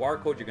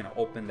QR code. You're going to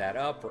open that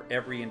up for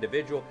every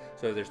individual.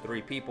 So if there's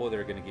 3 people,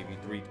 they're going to give you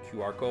 3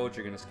 QR codes.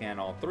 You're going to scan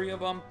all 3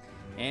 of them,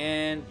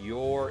 and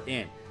you're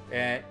in.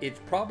 And it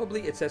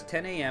says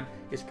 10 a.m.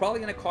 It's probably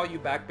going to call you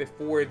back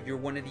before if you're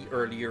one of the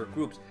earlier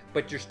groups,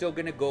 but you're still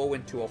going to go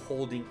into a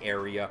holding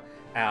area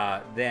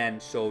then,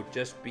 so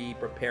just be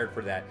prepared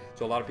for that.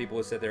 So a lot of people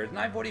will sit there, it's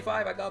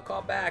 9:45, I got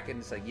called back, and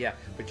it's like, yeah,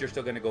 but you're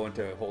still going to go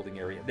into a holding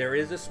area. There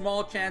is a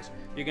small chance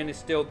you're going to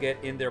still get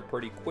in there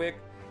pretty quick,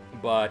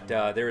 but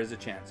there is a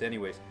chance.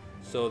 Anyways,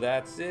 so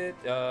that's it.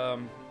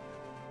 On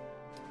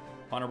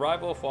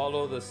arrival,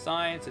 follow the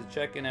signs and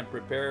check in and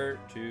prepare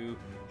to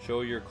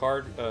show your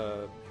card,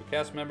 your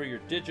cast member, your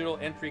digital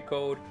entry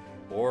code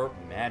or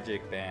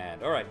magic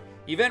band. All right,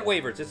 event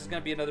waivers. This is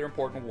going to be another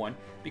important one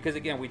because,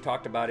 again, we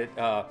talked about it.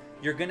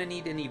 You're going to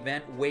need an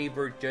event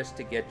waiver just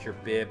to get your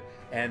bib,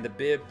 and the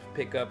bib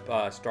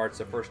pickup starts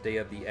the first day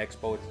of the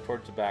expo. It's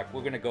towards the back.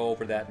 We're going to go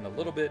over that in a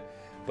little bit,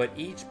 but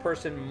each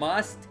person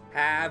must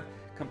have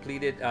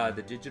completed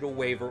the digital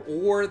waiver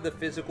or the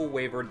physical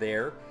waiver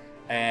there.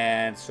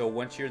 And so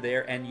once you're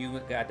there, and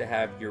you got to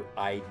have your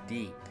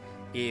ID.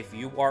 If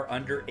you are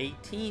under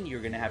 18,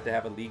 you're going to have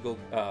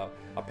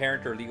a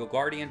parent or legal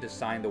guardian to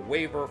sign the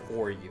waiver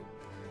for you.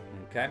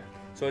 Okay,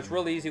 so it's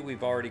real easy.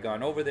 We've already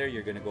gone over there.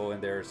 You're going to go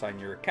in there, sign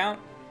your account,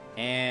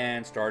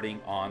 and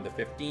starting on the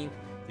 15th,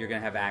 you're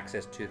going to have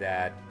access to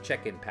that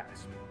check-in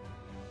pass.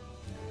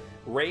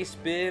 Race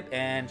bib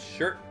and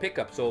shirt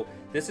pickup. So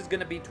this is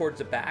going to be towards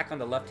the back on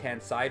the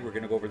left-hand side. We're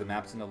going to go over the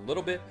maps in a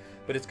little bit,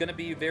 but it's going to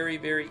be very,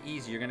 very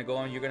easy. You're going to go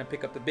and you're going to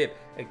pick up the bib.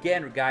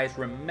 Again, guys,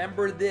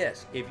 remember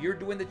this. If you're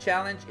doing the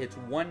challenge, it's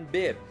 1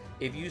 bib.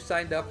 If you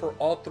signed up for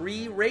all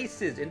 3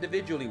 races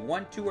individually,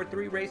 1, 2, or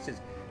 3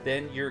 races,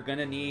 then you're going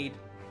to need,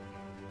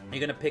 they're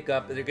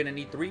going to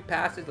need 3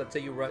 passes. Let's say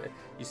you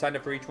signed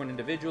up for each one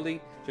individually,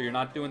 so you're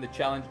not doing the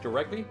challenge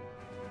directly.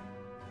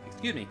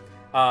 Excuse me.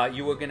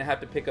 You are going to have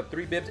to pick up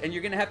 3 bibs, and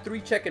you're going to have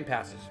 3 check-in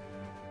passes.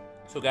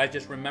 So guys,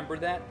 just remember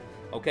that,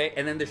 okay?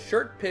 And then the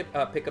shirt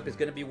pickup is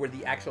going to be where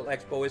the actual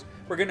expo is.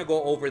 We're going to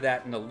go over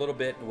that in a little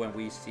bit when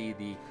we see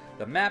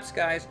the maps,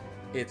 guys.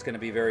 It's going to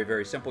be very,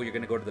 very simple. You're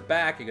going to go to the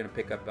back. You're going to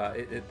pick up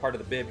part of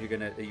the bib. You're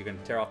going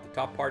to tear off the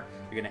top part.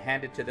 You're going to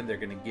hand it to them. They're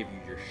going to give you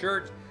your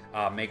shirts.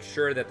 Make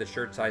sure that the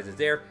shirt size is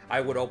there.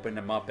 I would open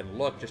them up and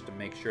look just to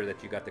make sure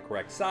that you got the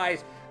correct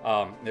size.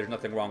 There's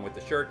nothing wrong with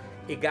the shirt.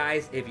 Hey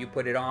guys, if you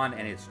put it on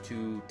and it's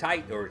too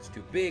tight or it's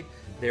too big,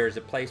 there's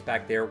a place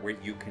back there where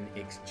you can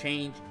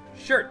exchange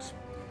shirts.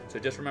 So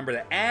just remember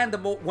that. And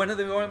one of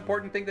the more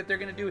important things that they're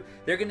going to do,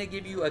 they're going to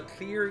give you a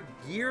clear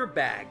gear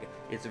bag.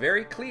 It's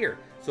very clear.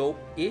 So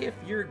if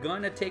you're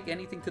going to take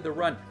anything to the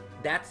run,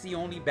 that's the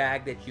only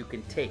bag that you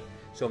can take.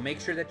 So make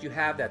sure that you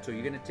have that. So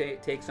you're going to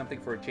take something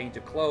for a change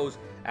of clothes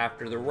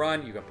after the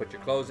run. You're going to put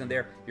your clothes in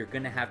there. You're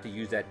going to have to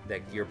use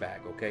that gear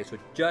bag, okay? So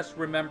just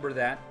remember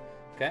that,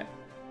 okay?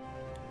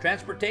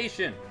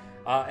 Transportation.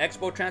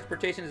 Expo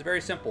transportation is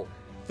very simple.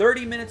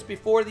 30 minutes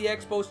before the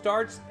expo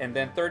starts, and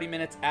then 30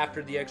 minutes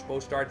after the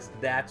expo starts,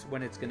 that's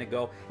when it's going to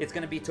go. It's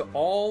going to be to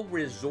all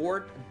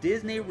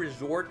Disney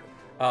resort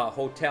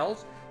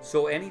hotels.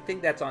 So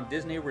anything that's on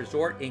Disney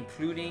Resort,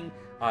 including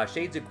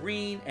Shades of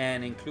Green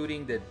and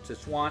including the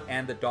Swan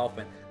and the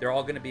Dolphin, they're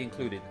all going to be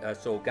included.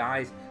 So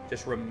guys,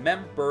 just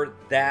remember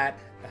that.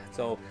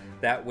 So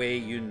that way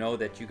you know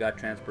that you got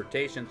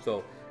transportation.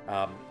 So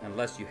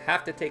unless you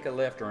have to take a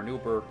Lyft or an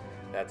Uber,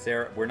 that's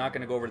there. We're not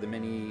going to go over the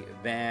mini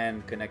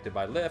van connected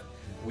by Lyft.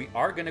 We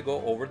are going to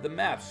go over the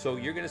maps. So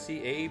you're going to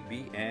see A,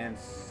 B, and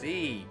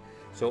C.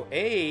 So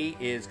A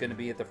is going to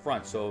be at the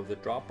front. So the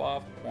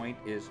drop-off point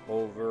is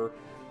over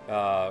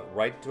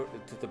right to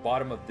the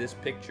bottom of this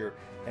picture.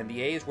 And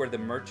the A is where the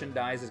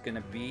merchandise is going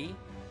to be.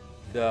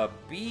 The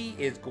B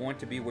is going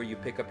to be where you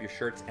pick up your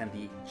shirts, and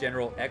the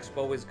General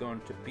Expo is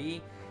going to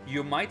be.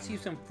 You might see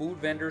some food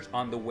vendors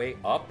on the way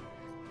up,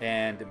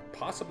 and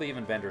possibly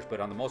even vendors, but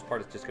on the most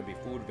part it's just going to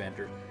be food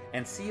vendors.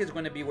 And C is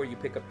going to be where you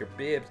pick up your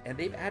bibs, and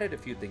they've added a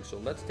few things, so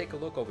let's take a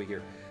look over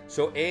here.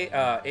 So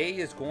A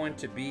is going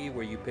to be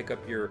where you pick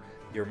up your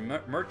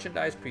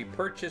merchandise,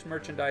 pre-purchase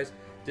merchandise,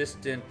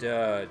 distant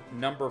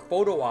number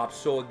photo ops.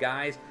 So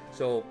guys,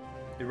 so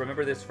you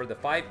remember this for the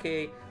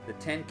 5K, the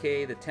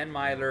 10K, the 10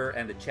 miler,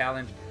 and the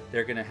challenge.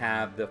 They're going to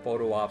have the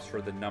photo ops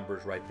for the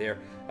numbers right there.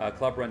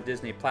 Club Run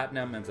Disney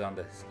Platinum is on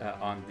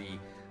the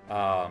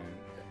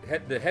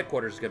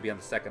headquarters is going to be on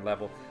the second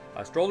level.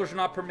 Strollers are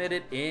not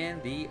permitted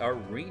in the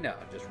arena.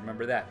 Just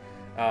remember that.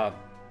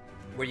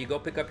 Where you go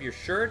pick up your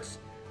shirts,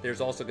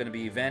 there's also going to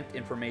be event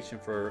information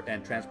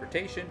and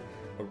transportation.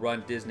 A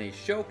Run Disney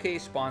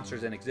showcase,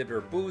 sponsors and exhibitor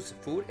booths,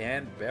 food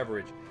and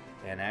beverage.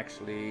 And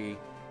actually,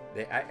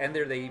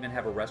 they even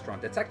have a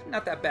restaurant that's actually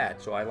not that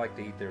bad. So I like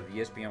to eat there. The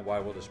ESPN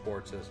Wide World of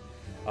Sports is.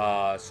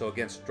 So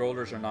again,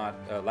 strollers are not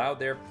allowed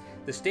there.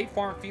 The State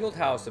Farm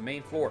Fieldhouse, the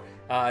main floor,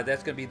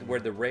 that's going to be where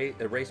the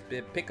race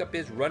bib pickup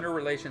is. Runner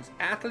relations,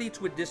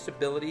 athletes with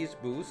disabilities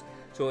booths.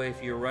 So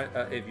if you're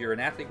an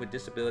athlete with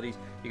disabilities,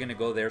 you're going to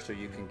go there so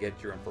you can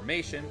get your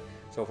information.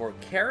 So for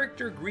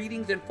character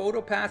greetings and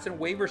photo pass and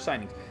waiver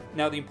signings.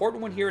 Now the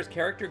important one here is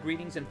character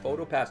greetings and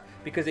photo pass,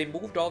 because they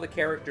moved all the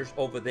characters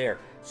over there.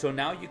 So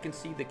now you can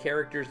see the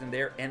characters in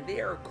there, and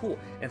they are cool.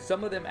 And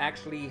some of them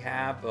actually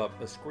have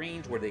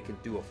screens where they can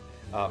do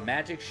a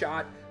magic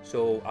shot.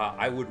 So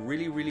I would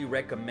really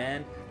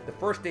recommend. The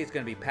first day is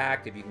going to be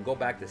packed. If you can go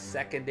back the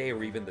second day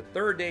or even the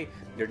third day,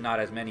 there's not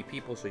as many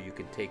people, so you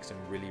can take some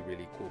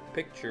really cool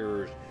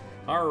pictures.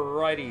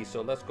 Alrighty,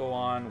 so let's go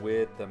on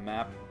with the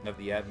map of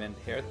the Advent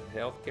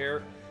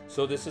Healthcare.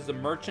 So this is the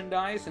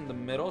merchandise in the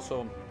middle.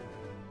 So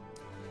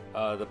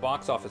the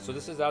box office. So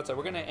this is outside.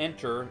 We're going to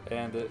enter,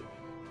 and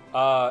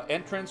the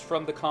entrance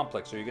from the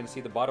complex. So you're going to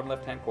see the bottom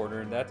left-hand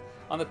corner, and that's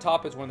on the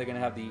top is when they're going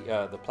to have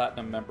the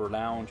Platinum Member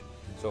Lounge,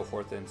 so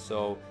forth. And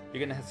so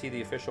you're going to see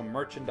the official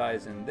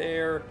merchandise in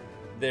there.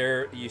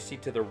 There you see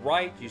to the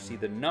right, you see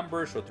the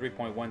numbers, so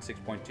 3.1,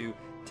 6.2,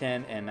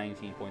 10, and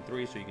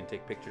 19.3. So you can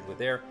take pictures with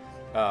there.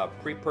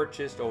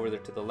 Pre-purchased over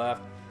there to the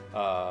left.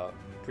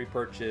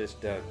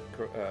 Pre-purchased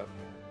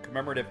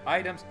commemorative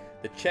items.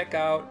 The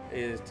checkout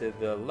is to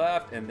the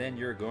left, and then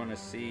you're going to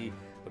see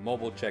the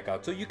mobile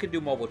checkout. So you can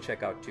do mobile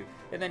checkout too,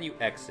 and then you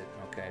exit.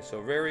 Okay,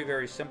 so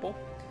very simple.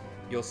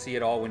 You'll see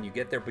it all when you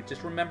get there, but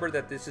just remember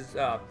that this is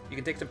you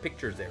can take some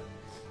pictures there.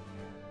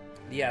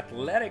 The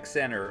Athletic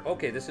Center.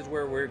 Okay, this is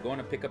where we're going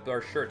to pick up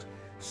our shirts.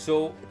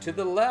 So to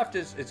the left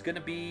is it's going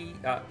to be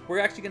we're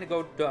actually going to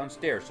go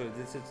downstairs. So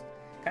this is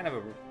kind of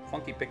a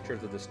funky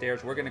pictures of the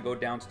stairs. We're going to go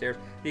downstairs.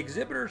 The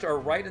exhibitors are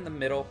right in the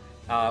middle.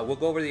 We'll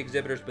go over the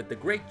exhibitors, but the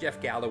great Jeff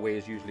Galloway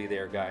is usually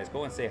there, guys.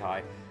 Go and say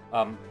hi.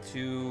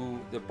 To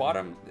the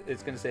bottom,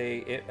 it's going to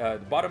say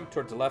the bottom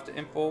towards the left,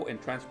 info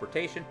and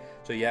transportation.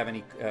 So you have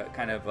any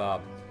kind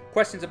of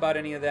questions about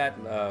any of that,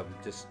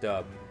 just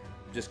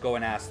go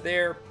and ask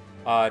there.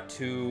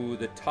 To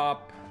the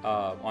top,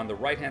 on the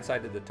right hand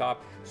side of the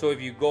top. So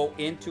if you go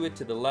into it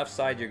to the left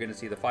side, you're going to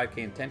see the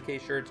 5K and 10K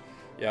shirts.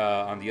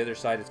 On the other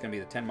side, it's going to be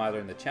the 10 miler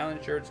and the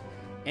challenge shirts.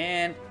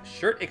 And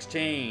shirt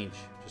exchange,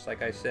 just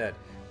like I said,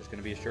 there's going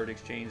to be a shirt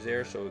exchange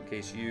there. So in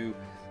case you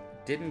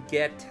didn't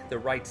get the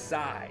right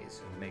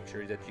size, make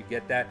sure that you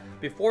get that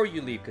before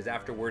you leave, because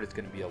afterward it's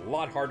going to be a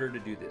lot harder to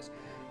do this.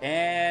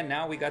 And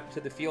now we got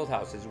to the field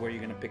house. This is where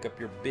you're going to pick up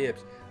your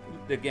bibs.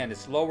 Again,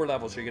 it's lower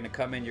level, so you're going to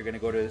come in, you're going to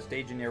go to the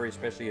staging area,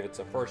 especially if it's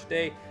the first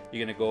day.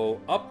 You're going to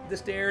go up the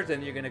stairs,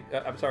 and you're going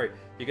to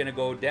you're going to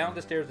go down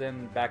the stairs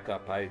and back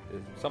up,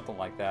 something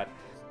like that.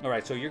 All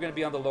right, so you're going to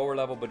be on the lower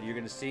level, but you're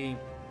going to see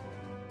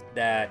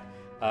that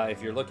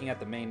if you're looking at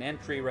the main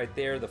entry right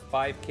there, the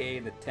 5K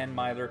and the 10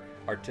 miler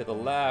are to the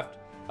left.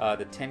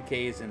 The 10K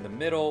is in the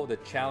middle. The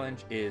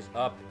challenge is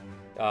up.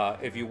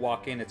 If you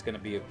walk in, it's going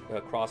to be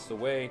across the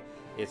way.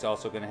 It's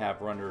also going to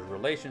have runner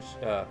relations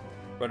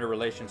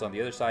on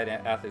the other side,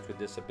 athletes with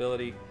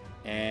disability,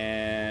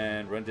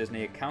 and Run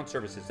Disney account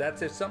services.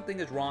 That's if something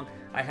is wrong.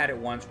 I had it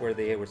once where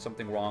there was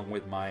something wrong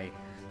with my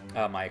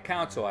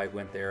account, so I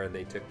went there and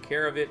they took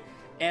care of it.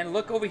 And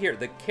look over here,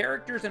 the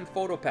characters and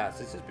photo pass.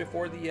 This is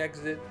before the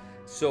exit.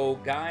 So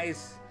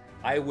guys,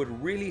 I would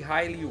really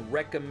highly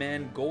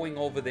recommend going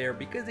over there,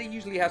 because they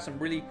usually have some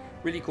really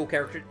cool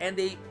characters, and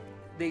they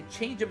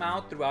change them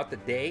out throughout the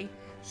day.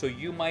 So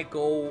you might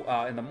go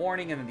in the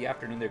morning, and in the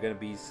afternoon they're going to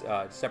be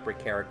separate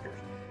characters.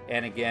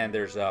 And again,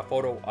 there's a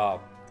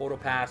photo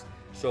pass,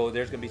 so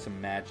there's going to be some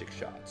magic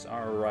shots.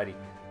 Alrighty,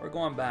 we're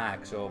going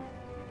back. So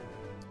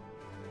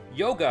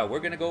yoga, we're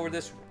going to go over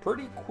this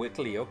pretty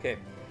quickly. Okay,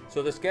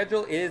 so the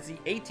schedule is the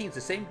 18th,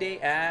 the same day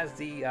as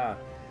the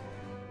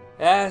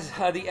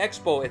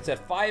expo. It's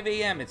at 5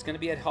 a.m. It's going to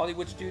be at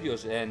Hollywood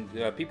Studios, and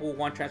people who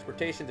want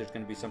transportation, there's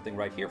going to be something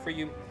right here for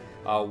you.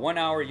 1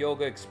 hour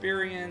yoga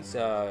experience.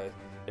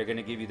 They're They're going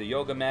to give you the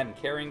yoga mat and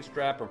carrying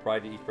strap and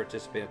provide to each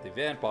participant at the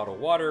event, bottled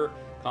water,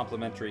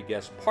 complimentary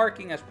guest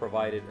parking as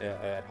provided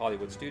at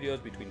Hollywood Studios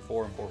between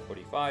 4 and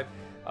 4:45.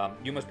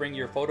 You must bring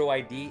your photo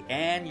ID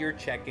and your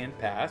check-in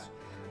pass.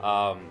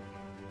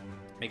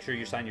 Make sure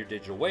you sign your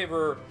digital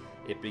waiver.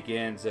 It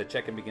begins,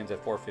 check-in begins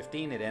at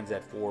 4:15. It ends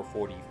at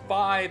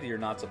 4:45. You're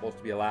not supposed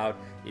to be allowed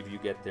if you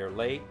get there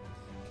late.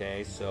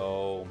 Okay,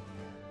 so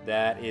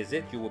that is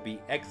it. You will be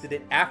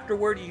exited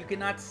afterward. You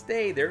cannot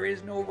stay. There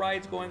is no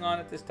rides going on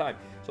at this time.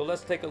 So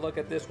let's take a look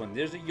at this one.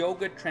 There's a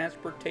yoga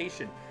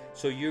transportation.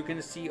 So you're going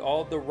to see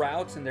all the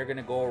routes and they're going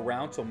to go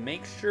around. So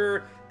make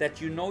sure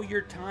that you know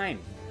your time.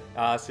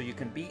 So you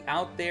can be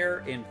out there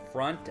in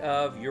front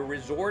of your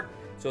resort.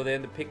 So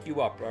then to pick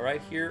you up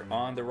right here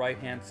on the right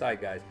hand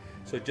side, guys.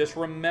 So just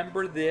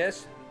remember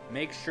this.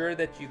 Make sure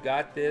that you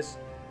got this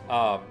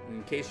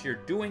in case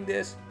you're doing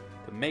this,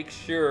 to make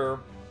sure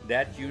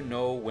that you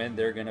know when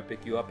they're gonna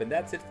pick you up. And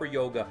that's it for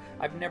yoga.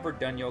 I've never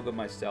done yoga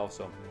myself,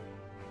 so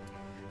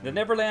the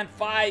Neverland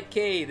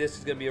 5K, this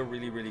is gonna be a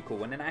really cool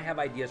one, and I have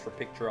ideas for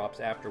picture ops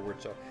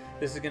afterwards. So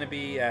this is gonna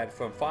be at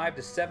from 5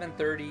 to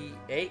 7:30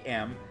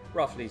 a.m.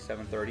 roughly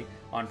 7:30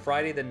 on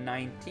Friday the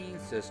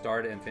 19th to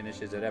start and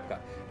finishes at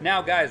Epcot.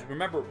 Now guys,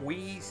 remember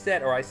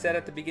I said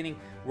at the beginning,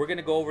 we're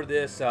gonna go over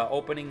this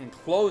opening and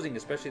closing,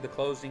 especially the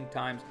closing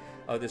times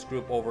of this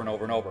group over and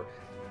over and over.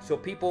 So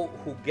people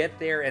who get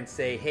there and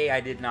say, hey, I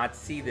did not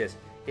see this,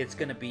 it's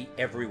going to be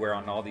everywhere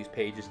on all these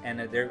pages, and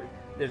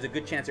there's a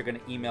good chance they're going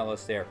to email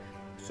us there.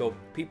 So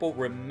people,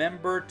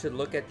 remember to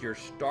look at your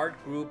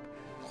start group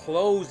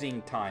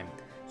closing time.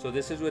 So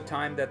this is a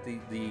time that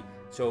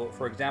so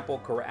for example,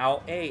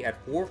 corral A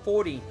at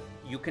 4:40,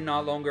 you can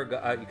no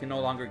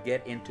longer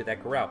get into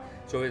that corral.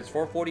 So it's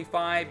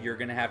 4:45, you're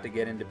going to have to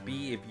get into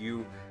B if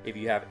you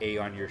have A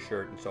on your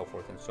shirt, and so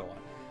forth and so on.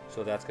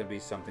 So that's going to be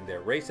something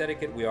there. Race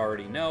etiquette, we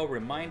already know.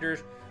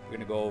 Reminders, we're going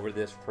to go over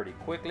this pretty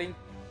quickly.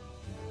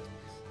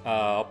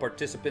 All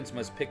participants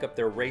must pick up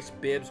their race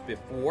bibs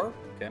before.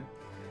 Okay.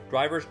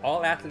 Drivers,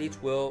 all athletes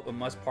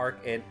must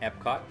park in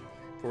Epcot.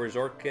 For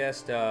resort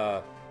guests,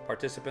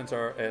 participants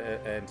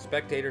and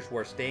spectators who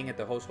are staying at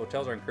the host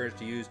hotels are encouraged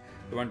to use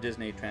the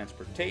runDisney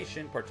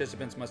transportation.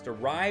 Participants must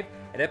arrive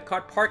at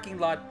Epcot parking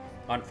lot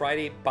on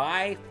Friday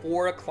by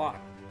 4 o'clock.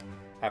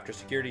 After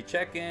security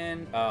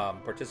check-in,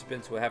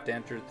 participants will have to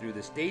enter through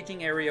the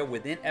staging area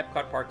within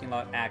Epcot parking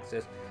lot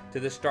access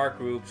to the start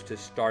groups to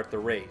start the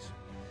race.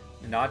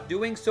 Not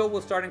doing so will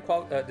start in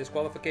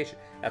disqualification.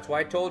 That's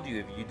why I told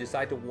you, if you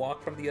decide to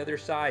walk from the other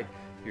side,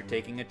 you're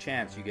taking a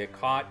chance. You get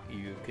caught,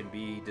 you can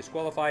be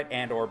disqualified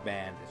and or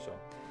banned. So,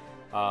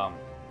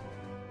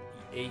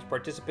 each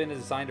participant is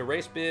assigned a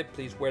race bib.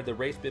 Please wear the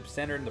race bib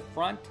center in the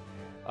front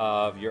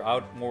of your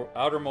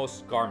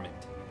outermost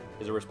garment.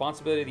 It's a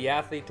responsibility of the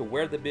athlete to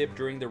wear the bib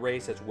during the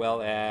race, as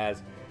well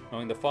as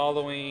knowing the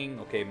following.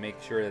 Okay,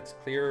 make sure it's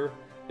clear,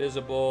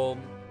 visible,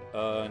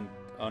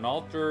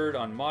 unaltered,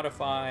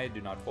 unmodified, do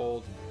not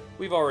fold.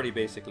 We've already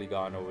basically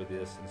gone over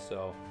this, and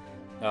so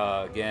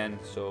again,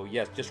 so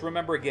yes, just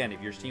remember again, if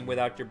you're seen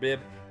without your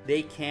bib,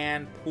 they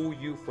can pull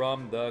you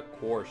from the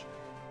course.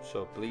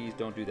 So please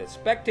don't do that.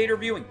 Spectator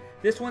viewing.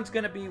 This one's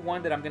going to be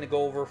one that I'm going to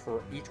go over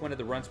for each one of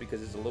the runs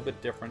because it's a little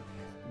bit different,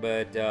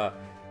 but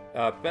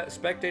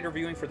spectator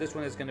viewing for this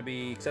one is going to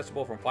be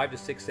accessible from 5 to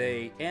 6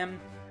 a.m.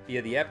 via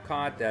the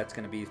Epcot. That's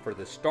going to be for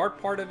the start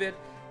part of it,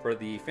 for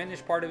the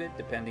finish part of it,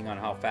 depending on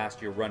how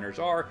fast your runners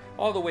are,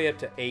 all the way up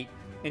to 8.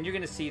 And you're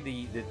going to see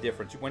the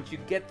difference. Once you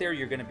get there,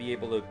 you're going to be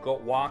able to go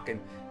walk,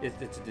 and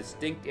it's a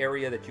distinct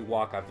area that you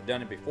walk. I've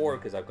done it before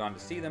because I've gone to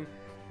see them.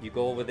 You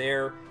go over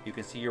there, you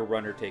can see your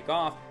runner take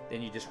off,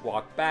 then you just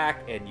walk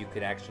back, and you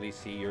can actually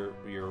see your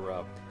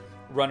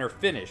runner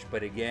finish.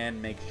 But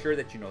again, make sure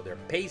that you know their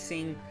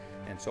pacing,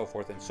 and so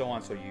forth and so on,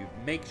 so you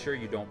make sure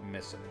you don't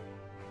miss it.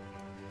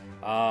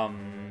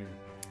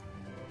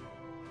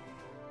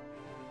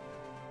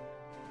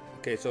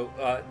 Okay, so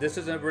this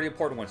is a really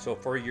important one. So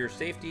for your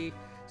safety,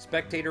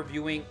 spectator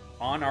viewing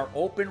on our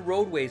open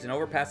roadways and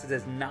overpasses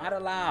is not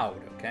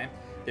allowed. Okay,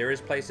 there is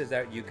places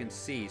that you can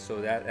see, so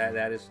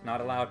that is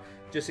not allowed.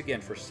 Just again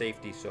for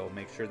safety, so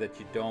make sure that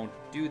you don't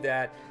do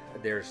that.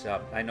 There's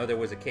I know there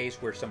was a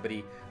case where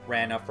somebody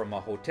ran up from a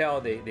hotel.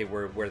 They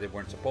were where they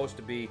weren't supposed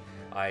to be.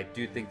 I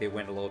do think they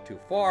went a little too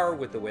far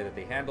with the way that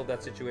they handled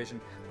that situation,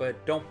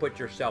 but don't put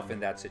yourself in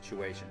that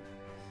situation.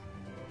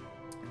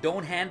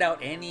 Don't hand out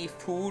any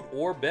food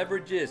or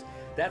beverages.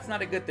 That's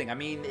not a good thing. I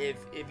mean, if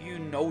you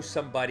know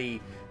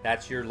somebody,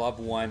 that's your loved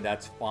one,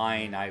 that's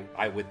fine.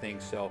 I would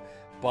think so.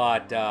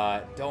 But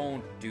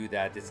don't do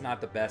that. It's not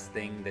the best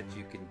thing that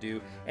you can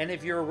do. And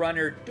if you're a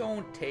runner,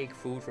 don't take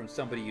food from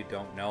somebody you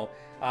don't know.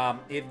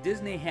 If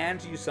Disney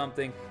hands you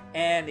something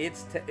and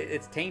it's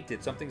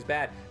tainted, something's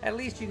bad, at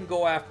least you can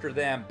go after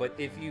them. But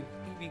if you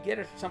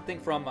get something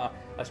from a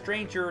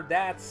stranger,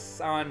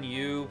 that's on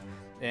you.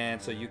 And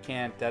so you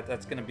can't,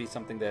 that's going to be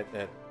something that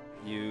that's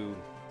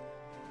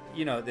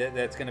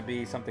going to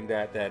be something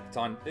that's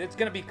on, it's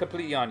going to be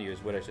completely on you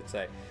is what I should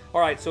say.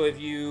 All right, so if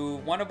you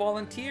want to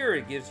volunteer,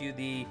 it gives you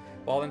the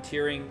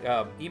volunteering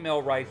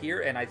email right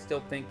here, and I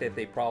still think that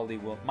they probably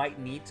might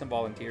need some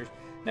volunteers.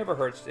 Never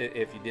hurts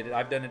if you did it.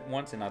 I've done it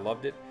once and I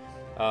loved it.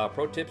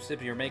 Pro tips: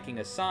 if you're making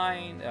a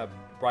sign,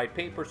 bright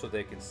paper so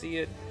they can see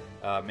it.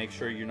 Make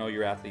sure you know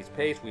your athlete's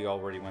pace. We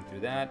already went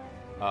through that.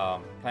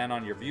 Plan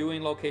on your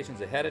viewing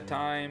locations ahead of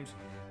time.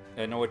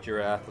 Know what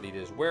your athlete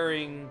is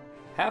wearing.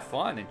 Have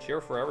fun and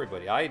cheer for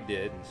everybody. I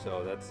did, and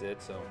so that's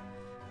it. So,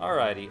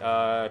 alrighty.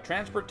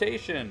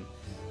 Transportation.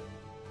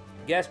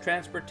 Guest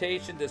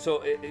transportation.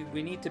 So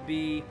we need to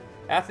be.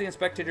 Athlete and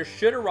spectators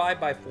should arrive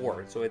by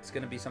 4. So it's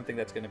going to be something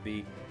that's going to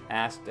be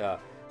asked.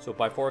 So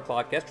by 4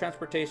 o'clock, guest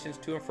transportations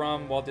to and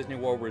from Walt Disney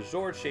World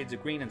Resort, Shades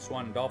of Green, and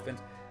Swan and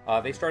Dolphins.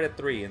 They start at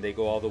 3 and they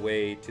go all the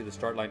way to the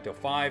start line till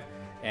 5.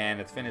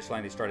 And at the finish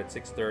line, they start at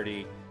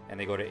 6:30 and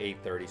they go to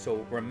 8:30.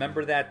 So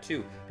remember that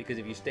too, because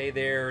if you stay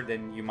there,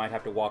 then you might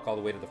have to walk all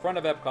the way to the front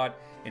of Epcot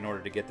in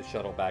order to get the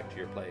shuttle back to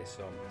your place.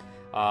 So,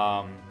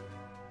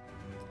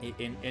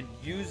 and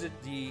use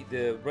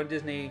the Run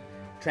Disney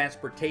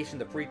transportation,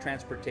 the free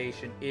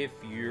transportation, if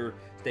you're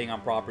staying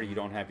on property, you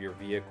don't have your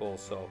vehicle.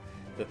 So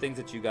the things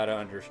that you got to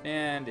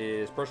understand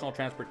is personal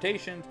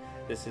transportation.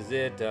 This is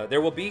it.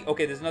 There will be,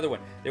 okay, there's another one.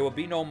 There will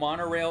be no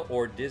monorail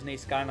or Disney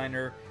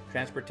Skyliner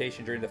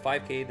transportation during the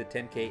 5K, the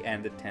 10K,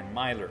 and the 10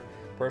 miler.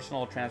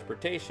 Personal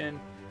transportation,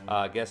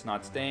 guests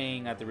not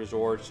staying at the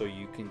resort, so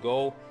you can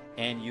go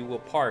and you will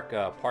park.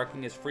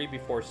 Parking is free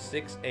before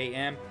 6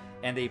 a.m.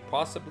 and they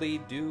possibly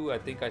do, I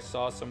think I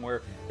saw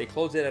somewhere, they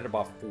close it at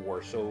about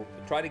 4. So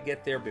try to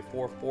get there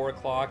before 4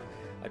 o'clock.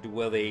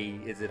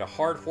 Is it a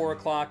hard 4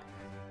 o'clock?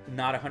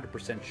 Not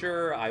 100%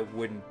 sure. I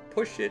wouldn't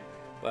push it,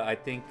 but I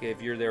think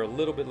if you're there a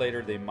little bit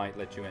later, they might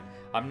let you in.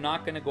 I'm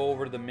not going to go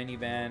over the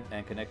minivan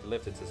and connect the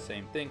lift. It's the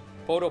same thing.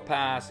 Photo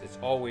pass. It's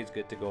always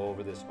good to go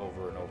over this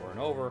over and over and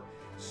over.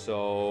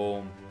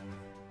 So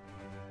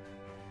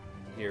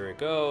here it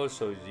goes.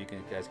 So as you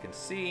guys can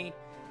see,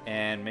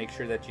 and make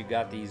sure that you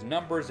got these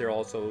numbers. There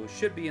also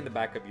should be in the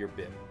back of your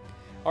bib.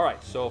 All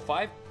right, so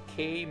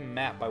 5K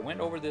map. I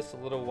went over this a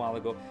little while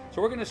ago.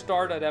 So we're going to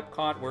start at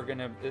Epcot.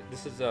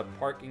 This is a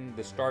parking.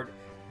 The start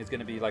is going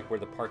to be like where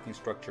the parking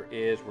structure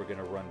is. We're going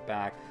to run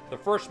back. The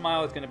first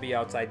mile is going to be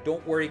outside.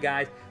 Don't worry,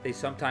 guys. They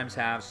sometimes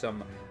have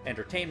some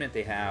entertainment.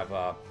 They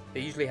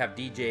usually have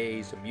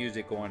DJs, some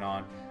music going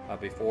on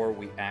before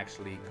we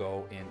actually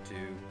go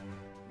into.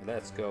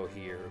 Let's go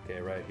here.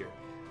 Okay, right here.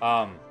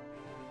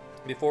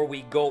 Before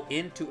we go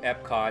into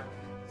Epcot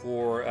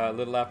for a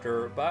little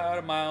after about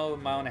a mile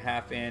and a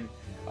half in,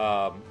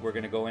 we're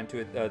going to go into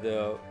it.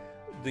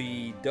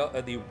 The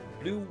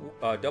blue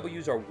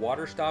W's are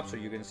water stops, so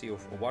you're going to see a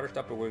water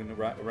stop, but we're going to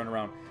run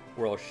around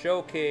World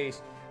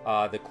Showcase.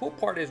 The cool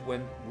part is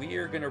when we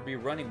are going to be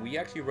running, we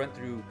actually run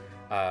through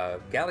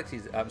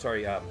Guardians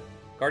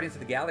of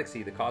the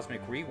Galaxy, the Cosmic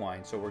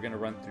Rewind. So we're going to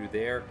run through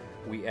there.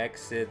 We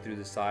exit through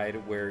the side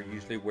where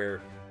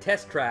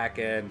Test Track,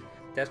 and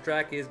Test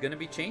Track is going to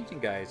be changing,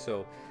 guys.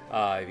 So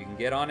if you can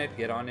get on it,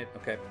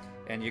 okay.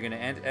 And you're going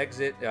to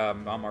exit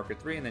on marker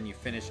 3, and then you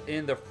finish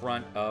in the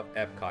front of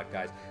Epcot,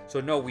 guys. So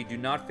no, we do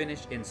not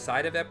finish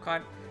inside of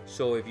Epcot.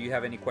 So if you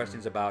have any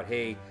questions about,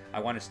 hey, I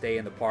want to stay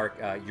in the park,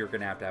 you're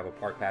going to have a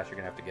park pass. You're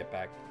going to have to get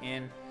back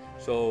in.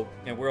 So,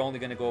 and we're only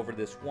going to go over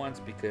this once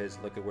because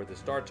look at where the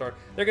starts are.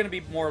 They're going to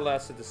be more or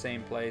less at the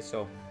same place.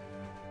 So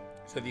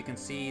if you can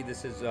see,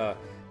 this is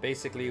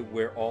basically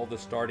where all the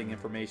starting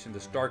information, the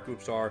start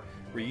groups are,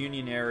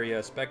 reunion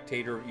area,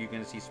 spectator. You're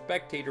going to see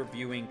spectator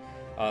viewing.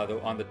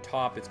 On the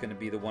top, it's going to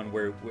be the one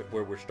where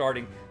we're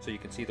starting, so you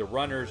can see the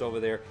runners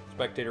over there.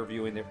 Spectator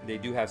viewing, they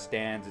do have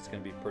stands. It's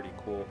going to be pretty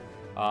cool.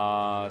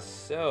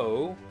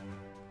 So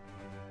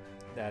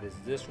that is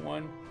this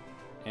one,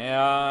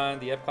 and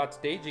the Epcot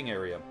staging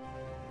area.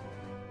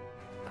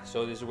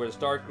 So this is where the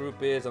start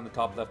group is on the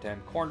top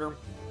left-hand corner.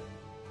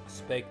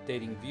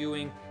 Spectating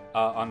viewing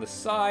on the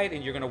side,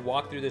 and you're going to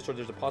walk through this, or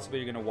there's a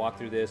possibility you're going to walk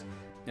through this.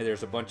 And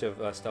there's a bunch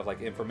of stuff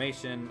like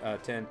information,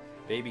 10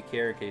 baby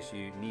care in case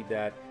you need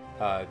that.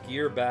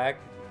 Gear bag,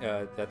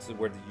 that's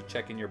where you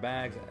check in your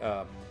bags.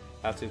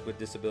 Athletes with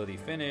disability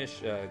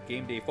finish,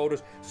 game day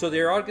photos. So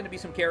there are going to be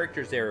some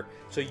characters there,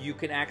 so you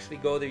can actually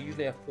go there.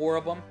 Usually have 4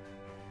 of them,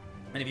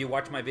 and if you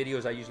watch my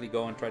videos, I usually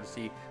go and try to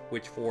see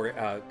which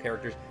 4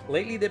 characters.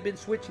 Lately, they've been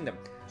switching them,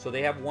 so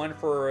they have one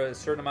for a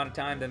certain amount of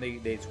time, then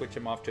they switch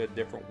them off to a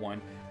different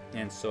one,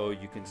 and so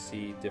you can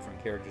see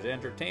different characters.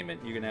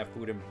 Entertainment, you're going to have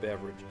food and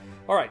beverage.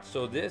 All right,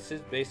 so this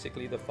is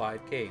basically the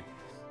 5K.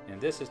 And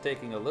this is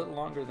taking a little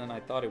longer than I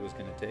thought it was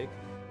going to take.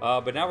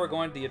 But now we're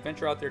going to the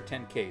Adventure Out There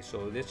 10K.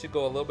 So this should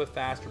go a little bit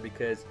faster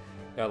because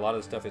a lot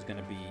of the stuff is going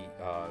to be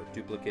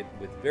duplicate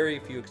with very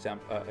few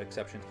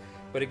exceptions.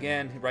 But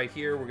again, right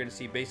here, we're going to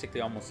see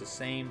basically almost the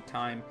same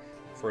time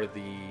for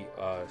the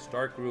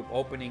start group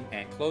opening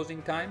and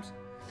closing times.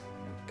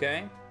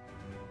 Okay.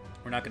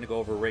 We're not going to go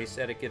over race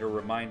etiquette or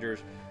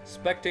reminders.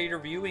 Spectator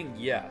viewing,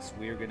 yes,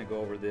 we are going to go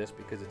over this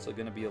because it's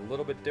going to be a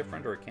little bit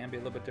different, or it can be a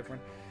little bit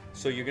different.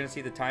 So you're going to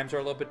see the times are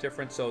a little bit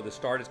different. So the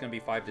start is going to be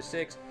 5 to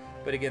 6,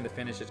 but again, the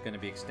finish is going to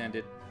be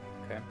extended.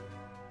 Okay.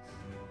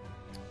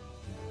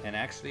 And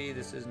actually,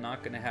 this is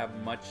not going to have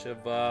much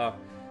of a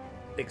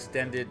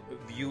extended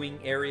viewing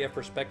area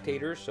for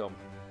spectators. So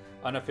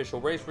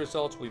unofficial race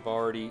results, we've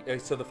already,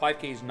 so the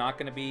 5K is not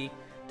going to be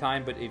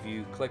timed, but if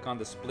you click on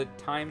the split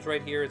times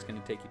right here, it's going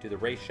to take you to the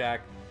race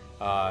shack.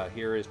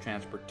 Here is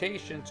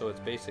transportation, so it's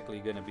basically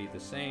going to be the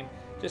same,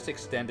 just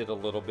extended a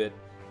little bit.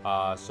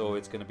 So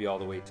it's going to be all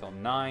the way till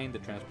 9, the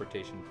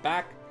transportation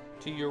back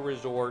to your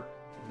resort.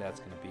 That's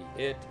going to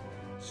be it.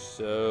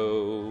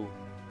 So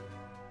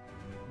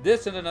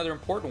this is another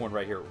important one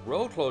right here.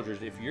 Road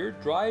closures. If you're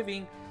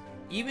driving,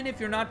 even if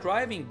you're not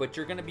driving, but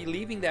you're going to be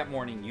leaving that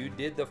morning, you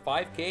did the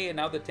 5K and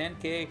now the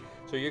 10K,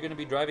 so you're going to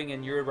be driving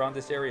and you're around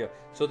this area.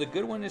 So the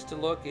good one is to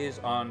look is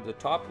on the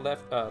top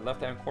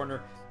left-hand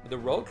corner, the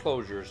road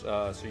closures.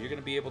 So you're going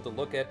to be able to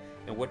look at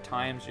and what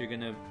times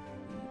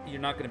you're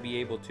not going to be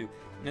able to,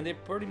 and they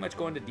pretty much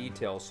go into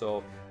detail.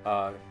 So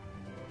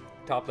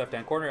top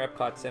left-hand corner,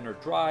 Epcot Center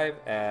Drive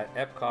at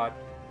Epcot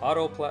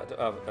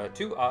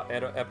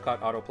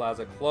Epcot Auto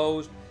Plaza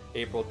closed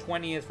April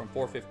 20th from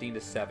 4:15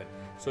 to 7.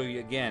 So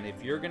again,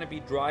 if you're going to be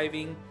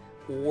driving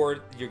or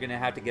you're going to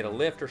have to get a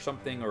Lyft or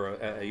something or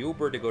a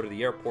Uber to go to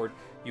the airport,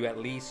 you at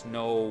least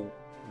know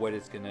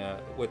what's going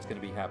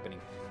to be happening.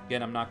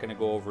 Again, I'm not going to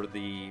go over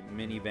the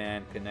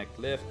minivan connect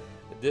Lyft.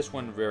 This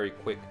one very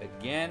quick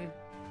again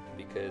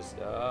because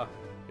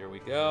here we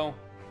go.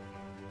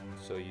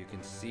 So you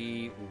can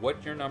see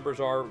what your numbers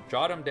are.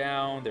 Jot them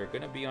down. They're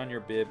going to be on your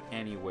bib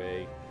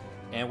anyway.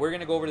 And we're going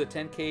to go over the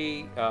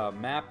 10K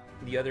map.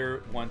 The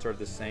other ones are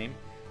the same.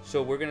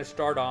 So we're going to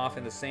start off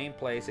in the same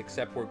place,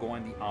 except we're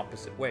going the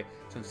opposite way.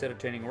 So instead of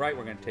turning right,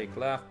 we're going to take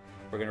left.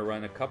 We're going to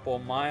run a couple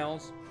of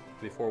miles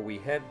before we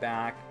head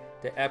back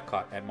to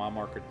Epcot. At mile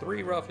marker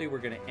 3, roughly, we're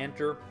going to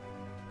enter.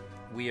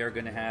 We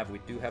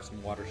do have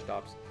some water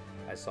stops.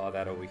 I saw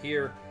that over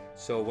here.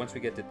 So once we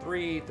get to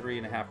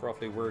 3.5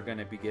 roughly, we're going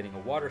to be getting a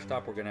water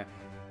stop. We're going to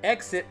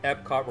exit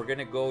Epcot. We're going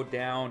to go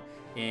down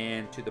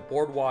into the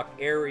boardwalk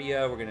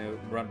area. We're going to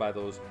run by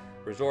those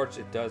resorts.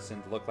 It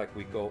doesn't look like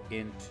we go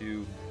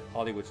into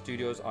Hollywood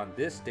Studios on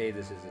this day.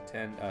 This is a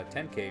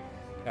 10K.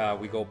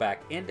 We go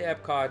back into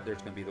Epcot.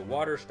 There's going to be the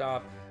water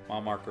stop.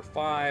 Mile marker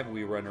 5.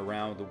 We run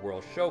around the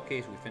World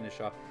Showcase. We finish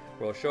off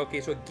World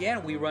Showcase. So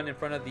again, we run in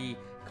front of the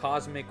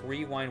Cosmic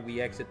Rewind. We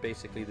exit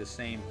basically the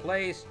same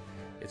place.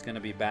 It's going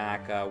to be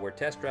back where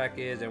Test Track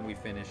is, and we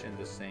finish in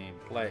the same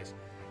place.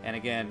 And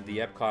again, the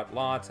Epcot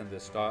lots and the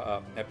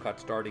Epcot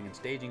starting and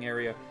staging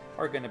area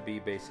are going to be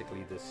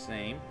basically the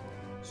same.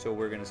 So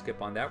we're going to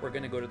skip on that. We're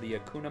going to go to the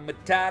Hakuna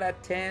Matata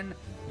 10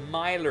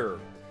 miler.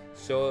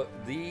 So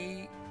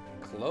the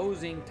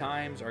closing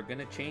times are going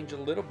to change a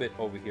little bit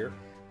over here.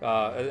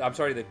 I'm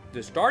sorry,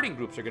 the starting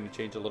groups are going to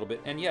change a little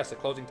bit. And yes, the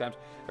closing times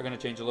are going to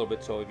change a little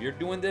bit. So if you're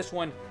doing this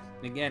one,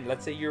 again,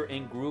 let's say you're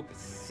in Group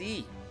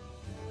C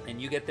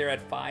and you get there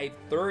at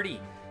 5:30.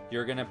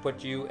 You're going to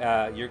put you,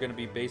 you're going to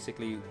be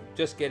basically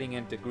just getting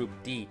into Group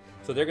D.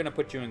 So they're going to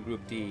put you in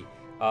Group D.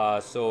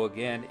 So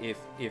again,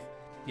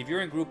 if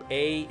you're in Group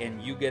A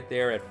and you get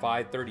there at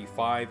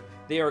 5:35,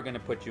 they are going to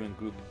put you in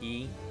Group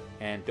E.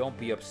 And don't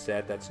be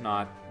upset. That's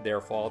not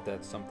their fault.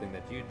 That's something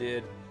that you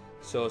did.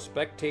 So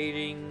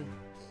spectating.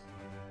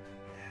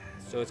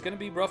 So it's going to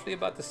be roughly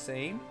about the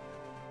same.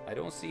 I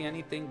don't see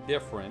anything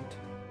different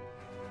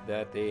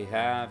that they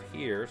have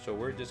here. So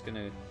we're just going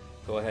to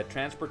go ahead.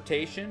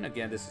 Transportation.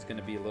 Again, this is going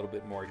to be a little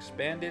bit more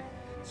expanded.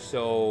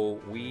 So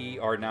we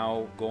are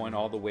now going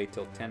all the way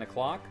till 10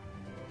 o'clock.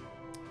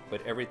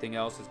 But everything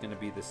else is going to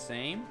be the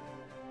same.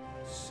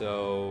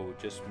 So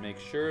just make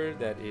sure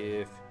that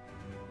if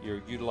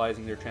you're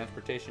utilizing their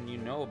transportation, you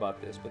know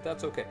about this, but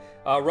that's okay.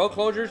 Road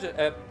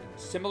closures,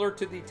 similar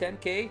to the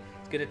 10K,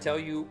 it's going to tell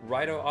you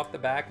right off the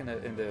back in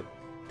the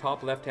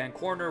top left-hand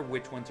corner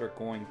which ones are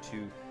going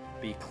to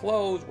be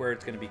closed, where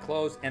it's going to be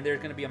closed, and there's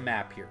going to be a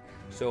map here.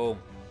 So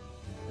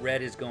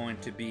red is going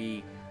to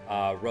be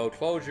road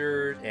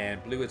closures,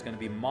 and blue is going to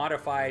be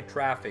modified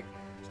traffic.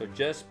 So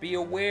just be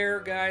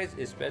aware, guys,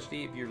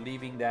 especially if you're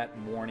leaving that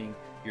morning,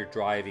 you're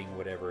driving,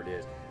 whatever it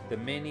is. The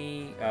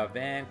mini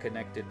van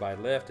connected by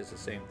Lyft is the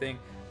same thing.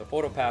 The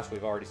photo pass,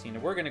 we've already seen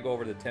it. We're going to go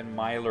over the 10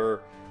 miler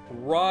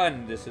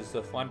run. This is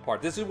the fun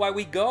part. This is why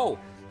we go.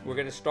 We're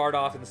going to start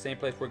off in the same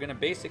place. We're going to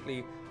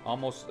basically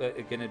almost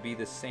going to be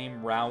the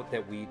same route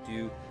that we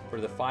do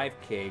for the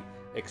 5K,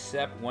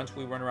 except once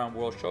we run around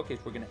World Showcase,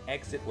 we're going to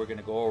exit. We're going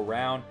to go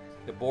around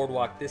the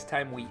boardwalk. This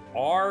time we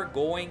are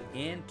going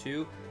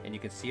into, and you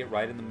can see it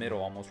right in the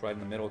middle, almost right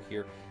in the middle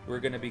here. We're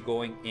going to be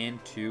going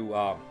into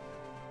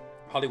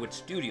Hollywood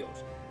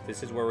Studios.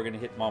 This is where we're going to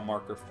hit mile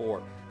marker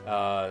 4.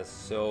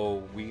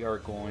 So we are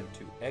going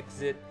to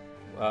exit.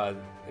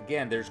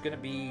 Again, there's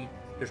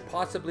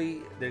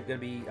possibly going to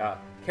be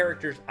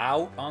characters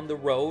out on the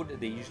road.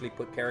 They usually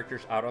put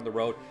characters out on the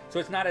road. So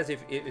it's not as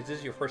if this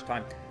is your first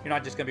time. You're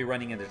not just going to be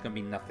running and there's going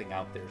to be nothing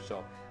out there.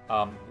 So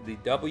the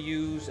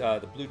W's,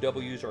 the blue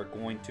W's are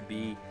going to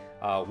be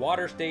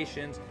water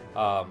stations.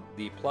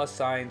 The plus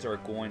signs are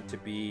going to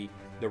be,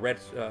 the red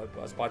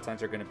spot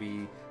signs are going to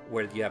be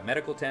where you have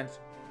medical tents.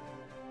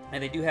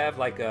 And they do have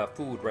like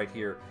food right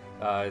here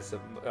It's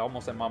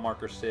almost at mile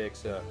marker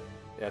 6.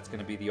 That's going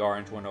to be the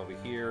orange one over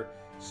here.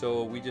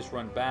 So we just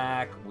run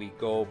back. We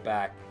go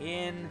back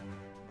in,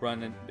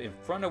 run in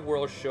front of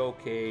World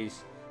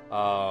Showcase.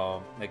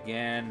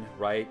 Again,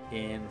 right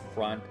in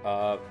front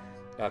of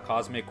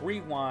Cosmic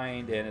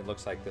Rewind, and it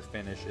looks like the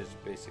finish is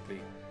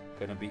basically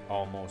going to be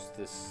almost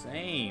the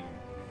same.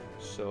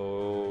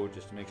 So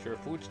just to make sure,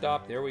 food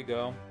stop, there we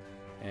go.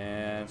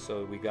 And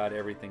so we got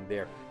everything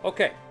there.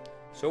 Okay,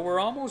 so we're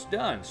almost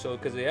done. So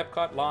because the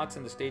Epcot lots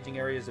and the staging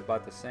area is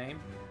about the same,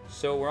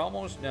 so we're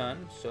almost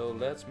done. So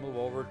let's move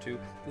over to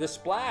the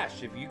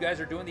splash. If you guys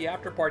are doing the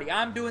after party,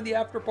 I'm doing the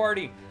after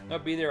party. I'll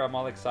be there. I'm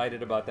all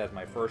excited about that. It's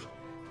my first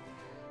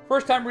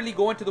time really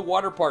going to the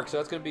water park, so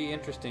that's going to be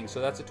interesting. So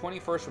that's the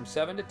 21st from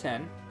 7 to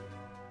 10.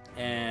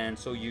 And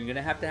so you're going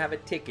to have a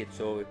ticket.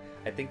 So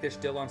I think they're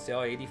still on sale,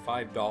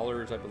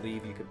 $85, I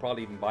believe. You could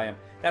probably even buy them.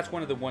 That's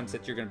one of the ones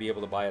that you're going to be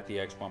able to buy at the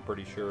expo, I'm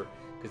pretty sure,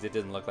 because it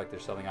doesn't look like they're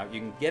selling out. You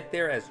can get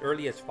there as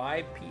early as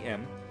 5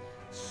 p.m.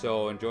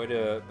 So enjoy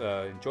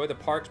the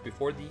parks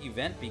before the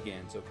event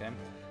begins, okay?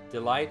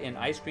 Delight in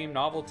ice cream,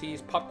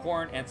 novelties,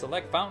 popcorn, and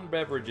select fountain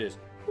beverages.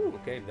 Ooh,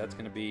 okay, that's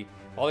going to be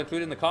all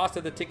included in the cost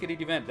of the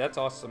ticketed event. That's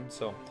awesome.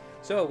 So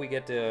we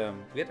get a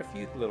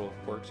few little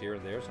quirks here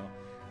and there. So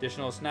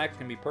additional snacks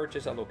can be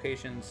purchased at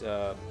locations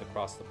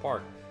across the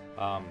park.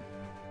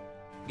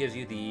 Gives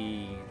you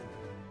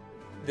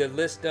the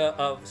list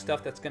of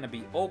stuff that's going to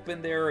be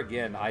open there.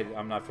 Again,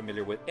 I'm not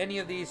familiar with any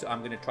of these, so I'm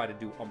going to try to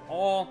do them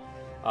all.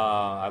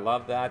 I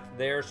love that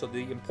there. So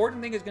the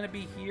important thing is going to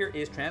be here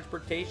is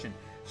transportation.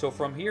 So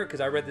from here,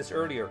 because I read this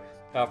earlier,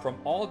 from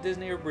all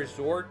Disney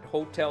Resort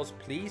hotels,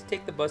 please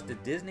take the bus to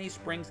Disney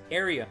Springs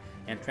area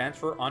and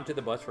transfer onto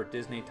the bus for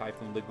Disney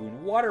Typhoon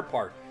Lagoon Water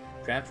Park.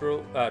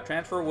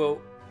 Transfer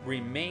will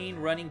remain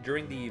running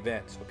during the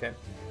events, okay?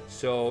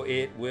 So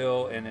it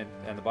will, and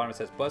the bottom it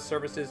says bus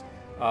services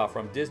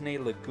from Disney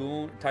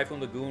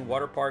Typhoon Lagoon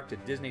Water Park to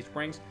Disney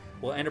Springs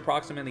will end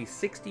approximately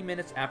 60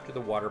 minutes after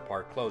the water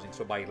park closing.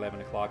 So by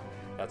 11 o'clock,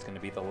 that's going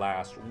to be the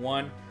last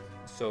one.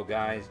 So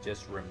guys,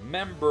 just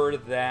remember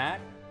that.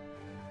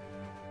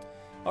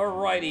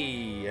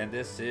 Alrighty, and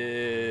this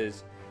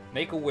is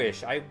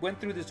Make-A-Wish. I went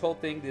through this whole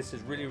thing. This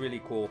is really,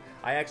 really cool.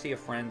 I actually have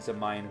friends of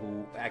mine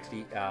who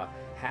actually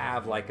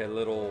have like a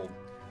little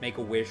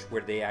Make-A-Wish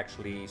where they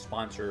actually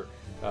sponsor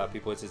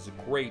people. This is a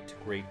great,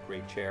 great,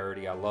 great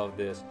charity. I love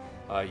this.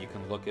 You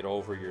can look it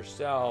over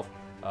yourself.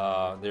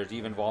 There's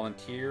even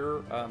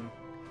volunteer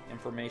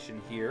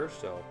information here.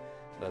 So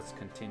let's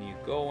continue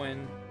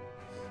going.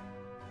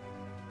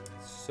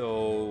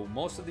 So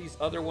most of these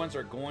other ones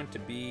are going to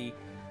be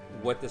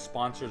what the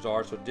sponsors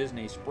are. So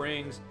Disney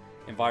Springs,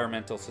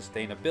 environmental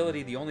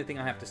sustainability. The only thing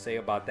I have to say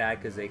about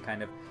that, because they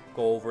kind of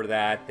go over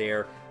that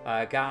there,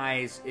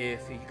 guys,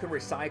 if you can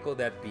recycle,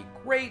 that'd be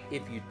great.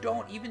 If you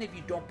don't, even if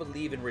you don't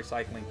believe in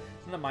recycling,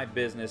 it's none of my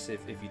business.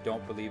 If you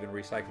don't believe in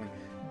recycling,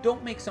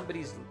 don't make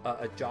somebody's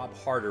a job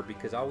harder,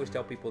 because I always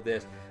tell people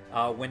this: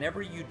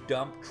 whenever you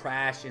dump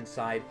trash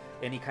inside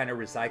any kind of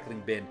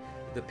recycling bin,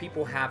 the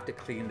people have to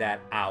clean that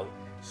out.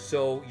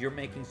 So you're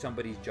making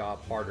somebody's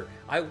job harder.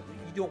 You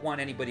don't want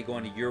anybody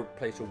going to your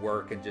place of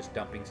work and just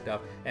dumping stuff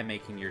and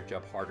making your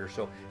job harder.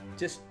 So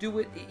just do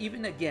it.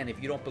 Even again,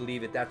 if you don't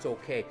believe it, that's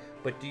okay.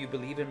 But do you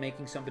believe in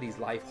making somebody's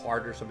life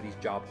harder, somebody's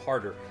job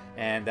harder?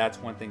 And that's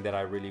one thing that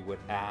I really would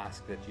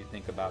ask that you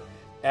think about.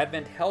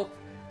 Advent Health,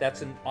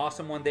 that's an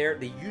awesome one there.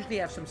 They usually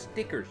have some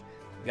stickers.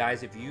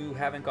 Guys, if you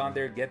haven't gone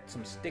there, get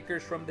some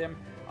stickers from them.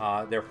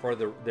 They're for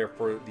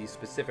the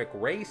specific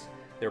race.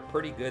 They're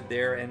pretty good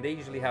there, and they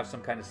usually have some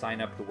kind of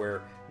sign up to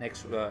where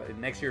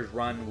next year's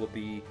run will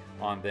be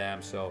on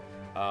them. So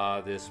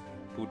this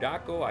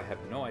Budako, I have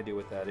no idea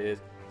what that is.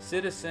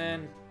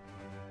 Citizen,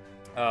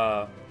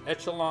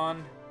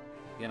 Echelon.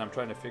 Again, I'm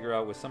trying to figure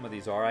out what some of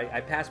these are. I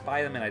passed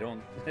by them and I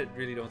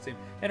really don't see them.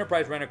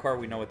 Enterprise Rent-A-Car,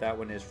 we know what that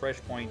one is. Fresh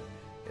Point,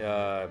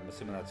 I'm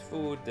assuming that's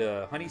food.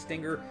 Honey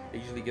Stinger, they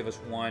usually give us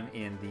one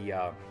in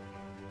the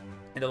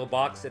little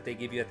box that they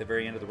give you at the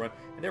very end of the run,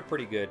 and they're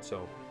pretty good.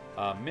 So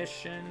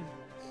Mission.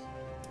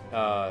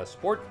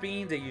 Sports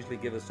Beans, they usually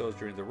give us those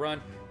during the run.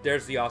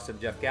 There's the awesome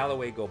Jeff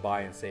Galloway. Go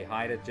by and say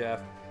hi to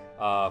Jeff.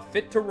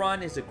 Fit to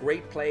Run is a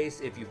great place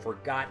if you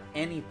forgot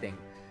anything.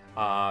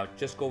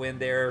 Just go in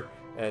there.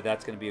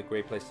 That's going to be a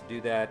great place to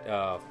do that.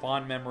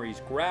 Fond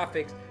Memories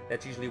Graphics,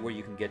 that's usually where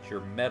you can get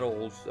your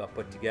medals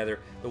put together.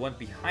 The ones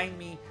behind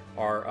me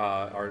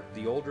are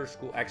the older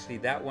school. Actually,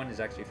 that one is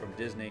actually from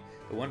Disney.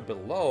 The one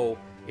below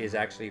is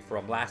actually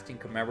from Lasting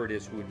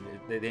Commemoratives, who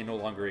they no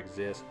longer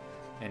exist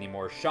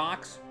anymore.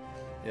 Shocks,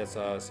 it's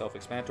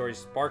self-explanatory.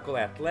 Sparkle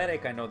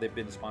Athletic, I know they've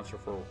been a sponsor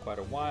for quite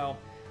a while.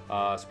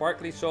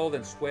 Sparkly Soul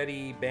and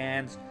Sweaty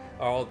Bands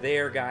are all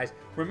there, guys.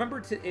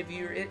 Remember, if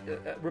you're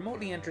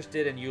remotely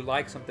interested and you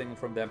like something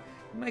from them,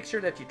 make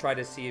sure that you try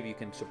to see if you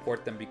can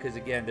support them, because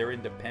again, they're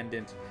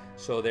independent,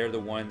 so they're the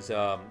ones,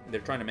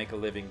 they're trying to make a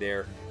living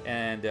there,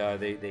 and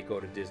they go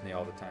to Disney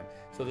all the time.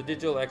 So the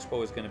Digital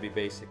Expo is going to be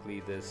basically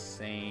the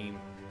same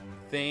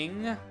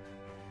thing.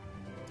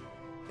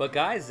 But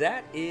guys,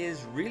 that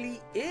is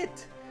really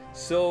it.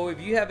 So if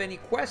you have any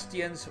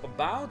questions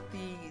about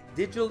the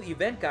digital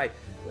event guide,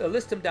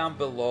 list them down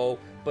below.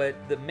 But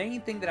the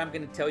main thing that I'm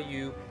going to tell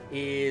you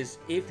is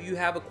if you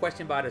have a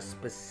question about a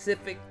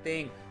specific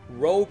thing,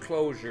 row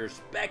closure,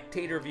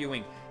 spectator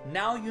viewing,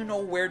 now you know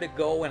where to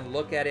go and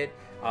look at it.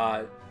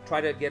 Try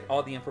to get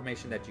all the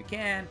information that you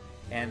can,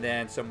 and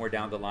then somewhere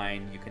down the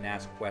line you can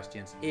ask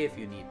questions if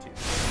you need to.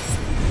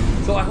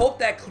 So I hope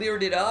that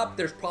cleared it up.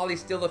 There's probably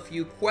still a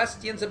few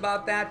questions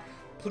about that.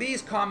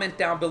 Please comment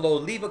down below.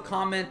 Leave a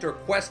comment or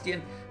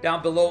question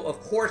down below.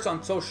 Of course,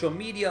 on social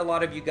media, a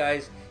lot of you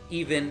guys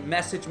even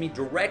message me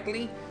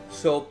directly,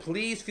 so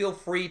please feel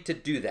free to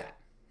do that.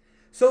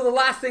 So the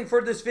last thing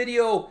for this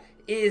video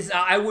is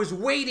I was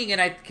waiting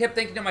and I kept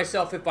thinking to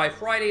myself, if by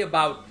Friday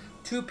about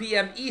 2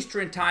 p.m.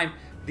 Eastern time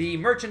the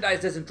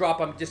merchandise doesn't drop,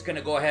 I'm just going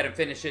to go ahead and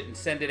finish it and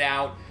send it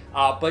out.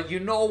 But you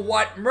know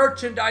what?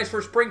 Merchandise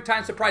for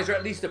Springtime Surprise, or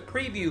at least a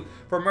preview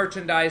for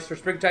merchandise for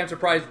Springtime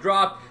Surprise,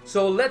 dropped.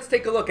 So let's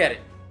take a look at it.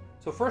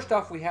 So first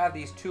off, we have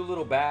these two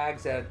little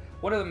bags, and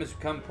one of them has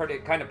become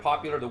kind of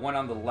popular, the one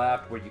on the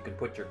left where you can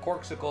put your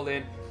corksicle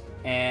in.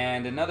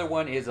 And another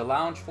one is a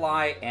lounge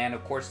fly, and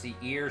of course the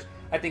ears.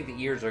 I think the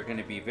ears are going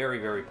to be very,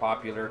 very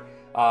popular.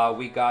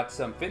 We got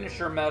some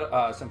finisher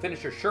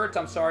shirts,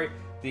 I'm sorry.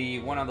 The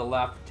one on the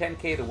left,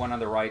 10K, the one on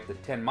the right, the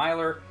 10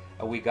 miler.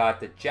 We got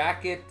the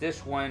jacket.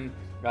 This one,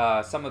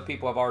 some of the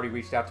people have already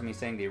reached out to me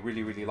saying they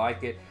really, really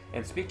like it.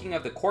 And speaking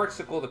of the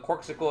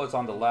corksicle is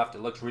on the left.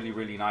 It looks really,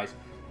 really nice.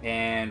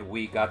 And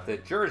we got the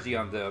jersey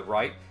on the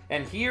right.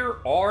 And here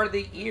are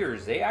the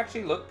ears. They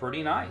actually look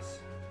pretty nice.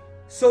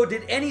 So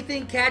did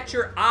anything catch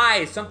your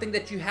eye? Something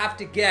that you have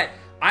to get?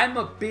 I'm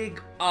a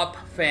big Up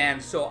fan,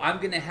 so I'm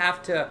going to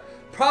have to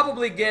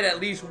probably get at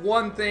least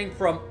one thing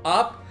from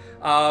Up.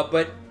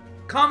 But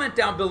comment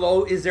down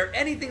below, is there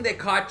anything that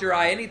caught your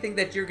eye? Anything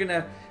that you're going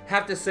to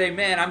have to say,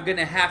 man, I'm going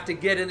to have to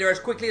get in there as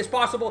quickly as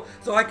possible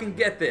so I can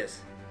get this?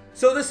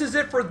 So this is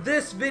it for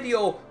this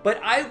video, but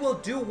I will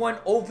do one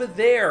over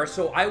there.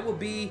 So I will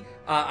be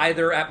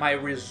either at my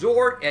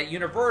resort at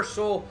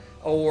Universal,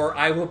 or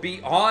I will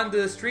be on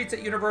the streets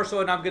at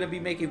Universal, and I'm going to be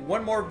making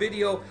one more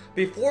video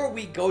before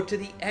we go to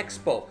the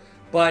expo.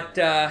 But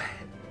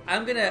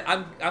I'm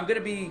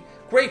gonna be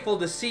grateful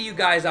to see you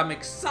guys. I'm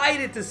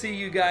excited to see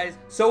you guys.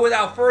 So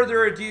without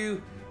further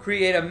ado,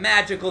 create a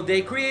magical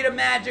day, create a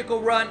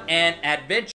magical run, and adventure.